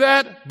me to do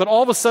that? But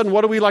all of a sudden,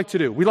 what do we like to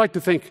do? We like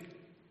to think,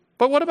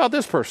 but what about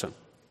this person?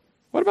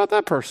 What about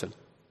that person?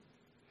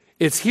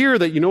 It's here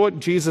that, you know what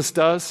Jesus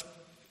does?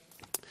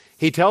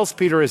 He tells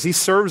Peter as he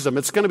serves him,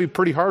 it's going to be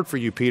pretty hard for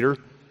you, Peter.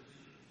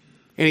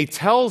 And he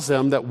tells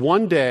him that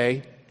one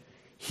day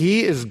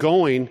he is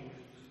going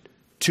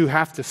to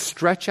have to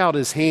stretch out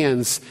his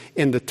hands.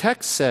 And the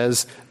text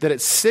says that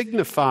it's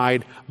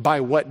signified by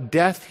what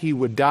death he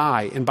would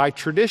die. And by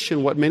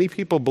tradition, what many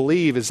people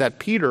believe is that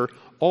Peter,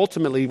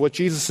 ultimately, what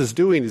Jesus is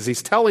doing is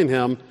he's telling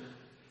him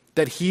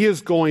that he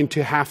is going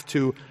to have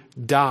to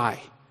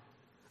die.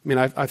 I mean,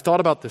 I've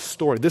thought about this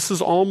story. This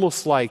is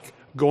almost like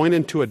going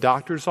into a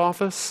doctor's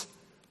office,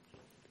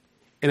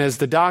 and as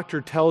the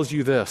doctor tells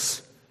you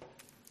this,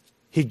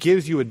 he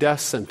gives you a death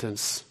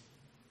sentence.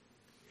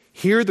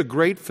 Here, the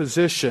great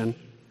physician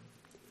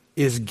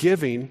is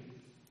giving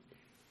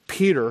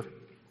Peter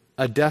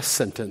a death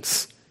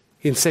sentence.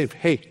 He's saying,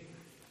 hey,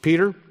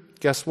 Peter,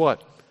 guess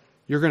what?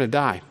 You're going to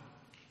die.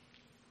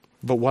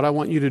 But what I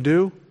want you to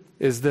do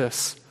is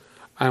this.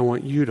 I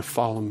want you to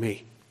follow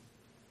me.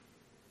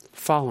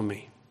 Follow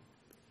me.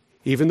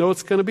 Even though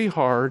it's going to be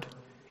hard,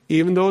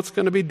 even though it's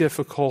going to be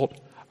difficult,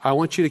 I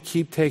want you to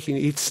keep taking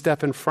each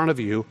step in front of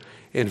you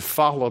and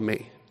follow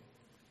me.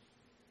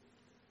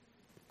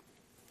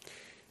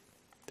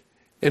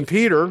 And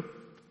Peter,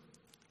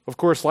 of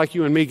course, like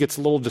you and me, gets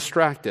a little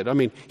distracted. I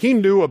mean, he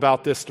knew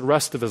about this the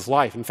rest of his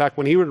life. In fact,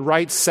 when he would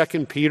write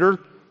 2 Peter,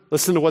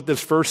 listen to what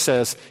this verse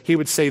says. He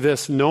would say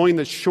this, knowing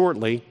that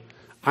shortly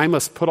I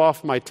must put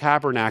off my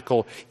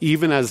tabernacle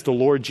even as the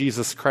Lord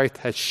Jesus Christ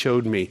has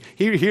showed me.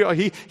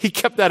 He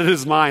kept that in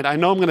his mind. I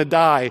know I'm going to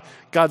die.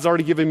 God's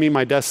already given me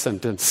my death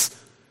sentence,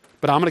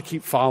 but I'm going to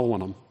keep following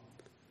him.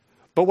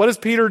 But what does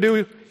Peter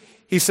do?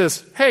 He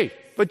says, hey,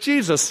 but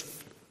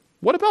Jesus,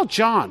 what about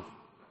John?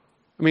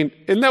 I mean,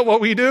 isn't that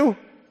what we do?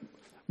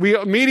 We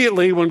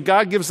immediately, when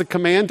God gives a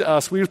command to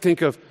us, we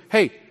think of,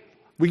 hey,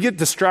 we get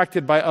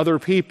distracted by other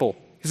people.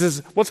 He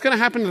says, what's going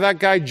to happen to that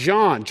guy,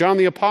 John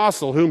the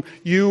Apostle, whom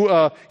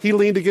he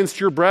leaned against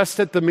your breast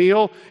at the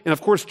meal? And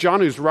of course, John,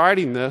 who's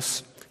writing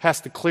this,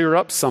 has to clear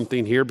up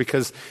something here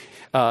because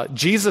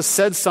Jesus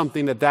said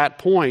something at that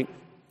point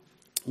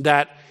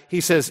that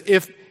he says,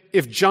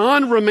 if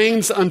John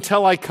remains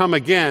until I come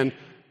again,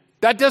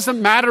 that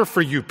doesn't matter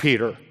for you,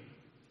 Peter.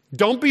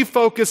 Don't be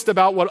focused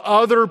about what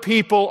other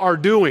people are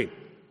doing.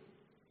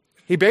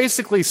 He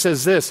basically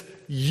says this,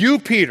 you,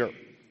 Peter,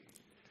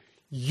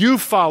 you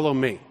follow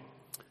me.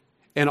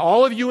 And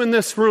all of you in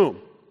this room,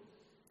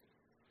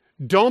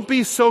 don't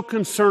be so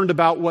concerned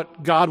about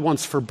what God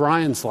wants for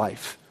Brian's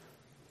life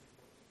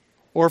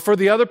or for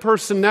the other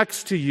person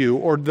next to you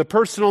or the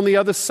person on the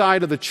other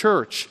side of the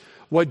church.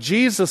 What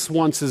Jesus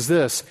wants is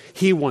this.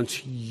 He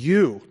wants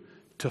you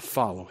to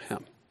follow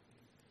him.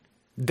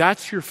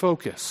 That's your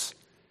focus.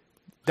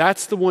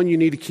 That's the one you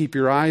need to keep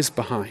your eyes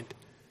behind.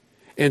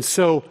 And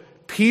so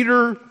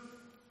Peter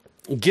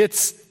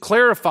gets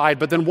clarified,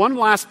 but then one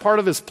last part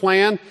of his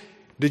plan.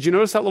 Did you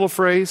notice that little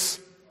phrase?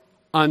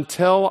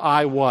 Until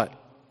I what?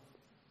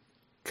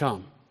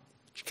 Come.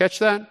 Did you catch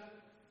that?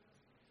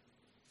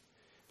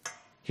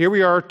 Here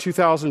we are,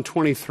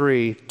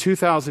 2023,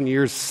 2,000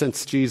 years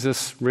since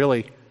Jesus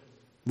really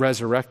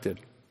resurrected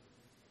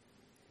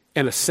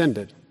and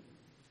ascended.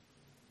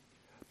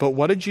 But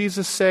what did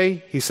Jesus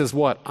say? He says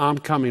what? I'm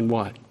coming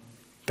what?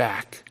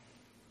 Back.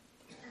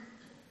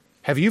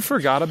 Have you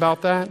forgot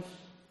about that?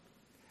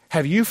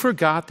 Have you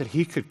forgot that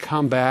he could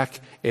come back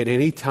at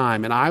any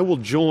time? And I will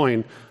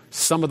join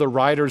some of the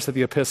writers of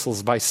the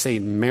epistles by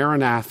saying,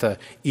 Maranatha,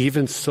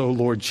 even so,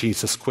 Lord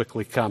Jesus,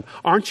 quickly come.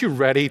 Aren't you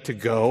ready to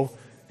go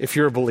if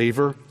you're a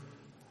believer?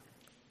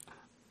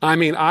 I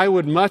mean, I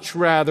would much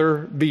rather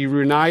be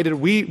reunited.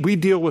 We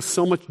deal with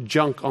so much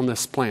junk on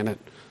this planet.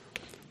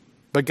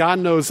 But God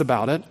knows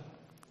about it.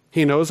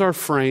 He knows our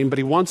frame, but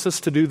he wants us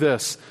to do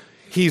this.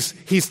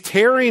 He's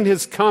tearing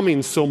his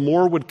coming so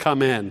more would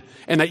come in,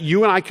 and that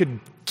you and I could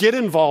get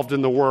involved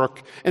in the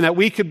work, and that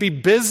we could be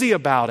busy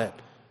about it.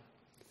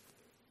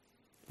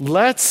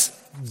 Let's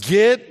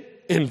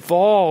get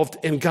involved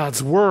in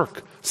God's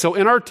work. So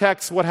in our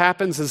text, what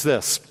happens is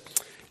this.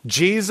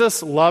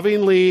 Jesus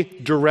lovingly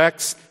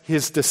directs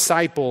his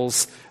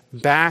disciples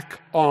back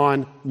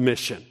on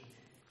mission.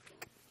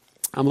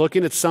 I'm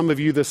looking at some of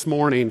you this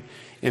morning,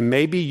 and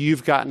maybe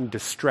you've gotten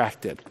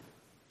distracted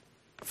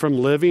from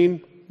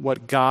living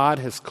what God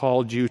has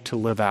called you to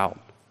live out.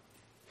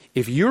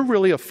 If you're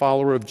really a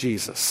follower of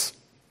Jesus,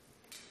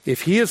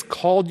 If he has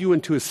called you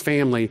into his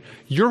family,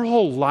 your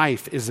whole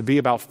life is to be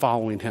about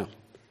following him,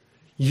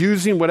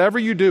 using whatever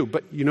you do.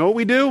 But you know what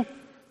we do?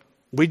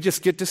 We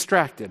just get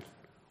distracted.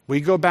 We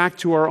go back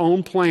to our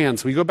own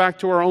plans. We go back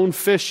to our own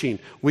fishing.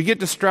 We get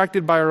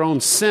distracted by our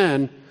own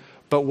sin.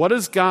 But what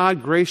does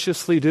God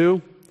graciously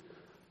do?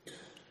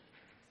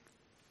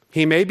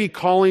 He may be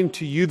calling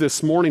to you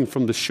this morning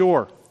from the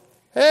shore.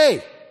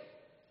 Hey!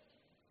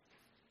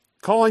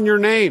 Calling your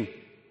name.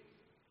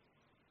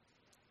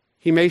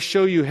 He may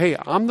show you, hey,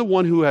 I'm the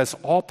one who has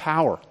all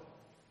power.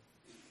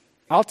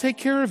 I'll take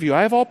care of you.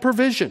 I have all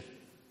provision.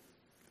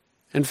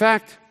 In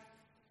fact,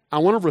 I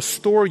want to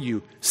restore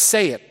you.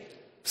 Say it.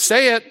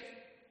 Say it.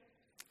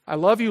 I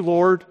love you,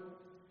 Lord.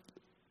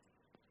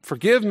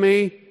 Forgive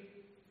me.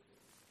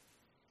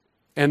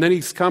 And then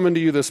he's coming to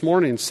you this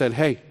morning and said,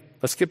 hey,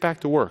 let's get back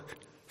to work.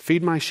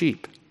 Feed my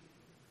sheep.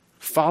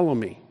 Follow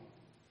me.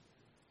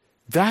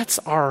 That's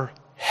our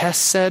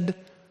Hesed,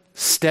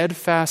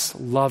 steadfast,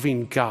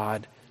 loving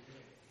God.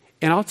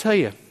 And I'll tell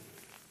you,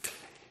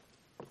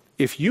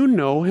 if you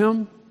know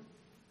him,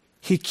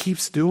 he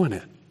keeps doing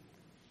it.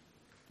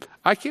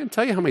 I can't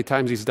tell you how many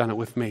times he's done it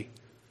with me.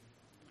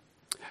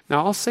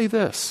 Now, I'll say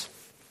this.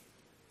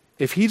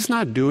 If he's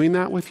not doing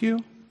that with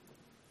you,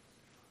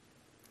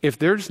 if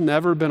there's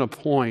never been a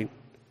point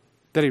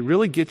that he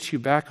really gets you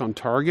back on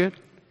target,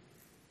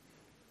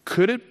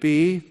 could it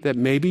be that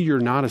maybe you're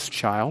not his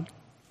child?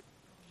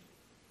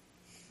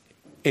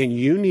 And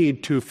you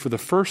need to, for the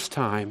first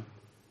time,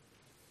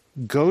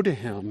 go to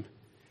him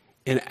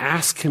and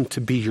ask him to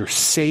be your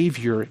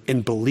Savior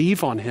and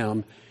believe on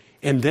him,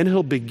 and then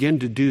he'll begin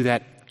to do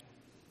that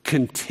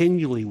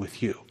continually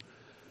with you.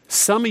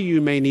 Some of you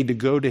may need to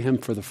go to him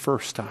for the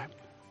first time,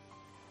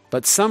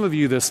 but some of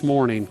you this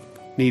morning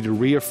need to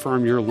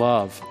reaffirm your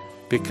love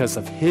because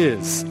of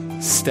his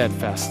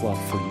steadfast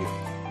love for you.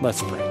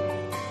 Let's pray.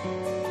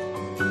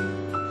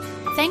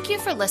 Thank you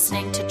for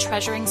listening to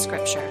Treasuring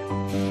Scripture.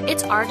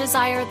 It's our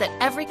desire that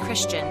every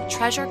Christian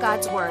treasure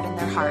God's Word in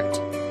their heart.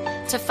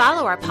 To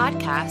follow our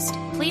podcast,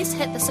 please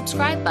hit the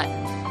subscribe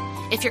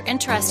button. If you're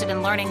interested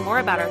in learning more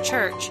about our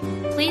church,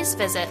 please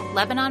visit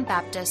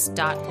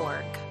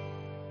LebanonBaptist.org.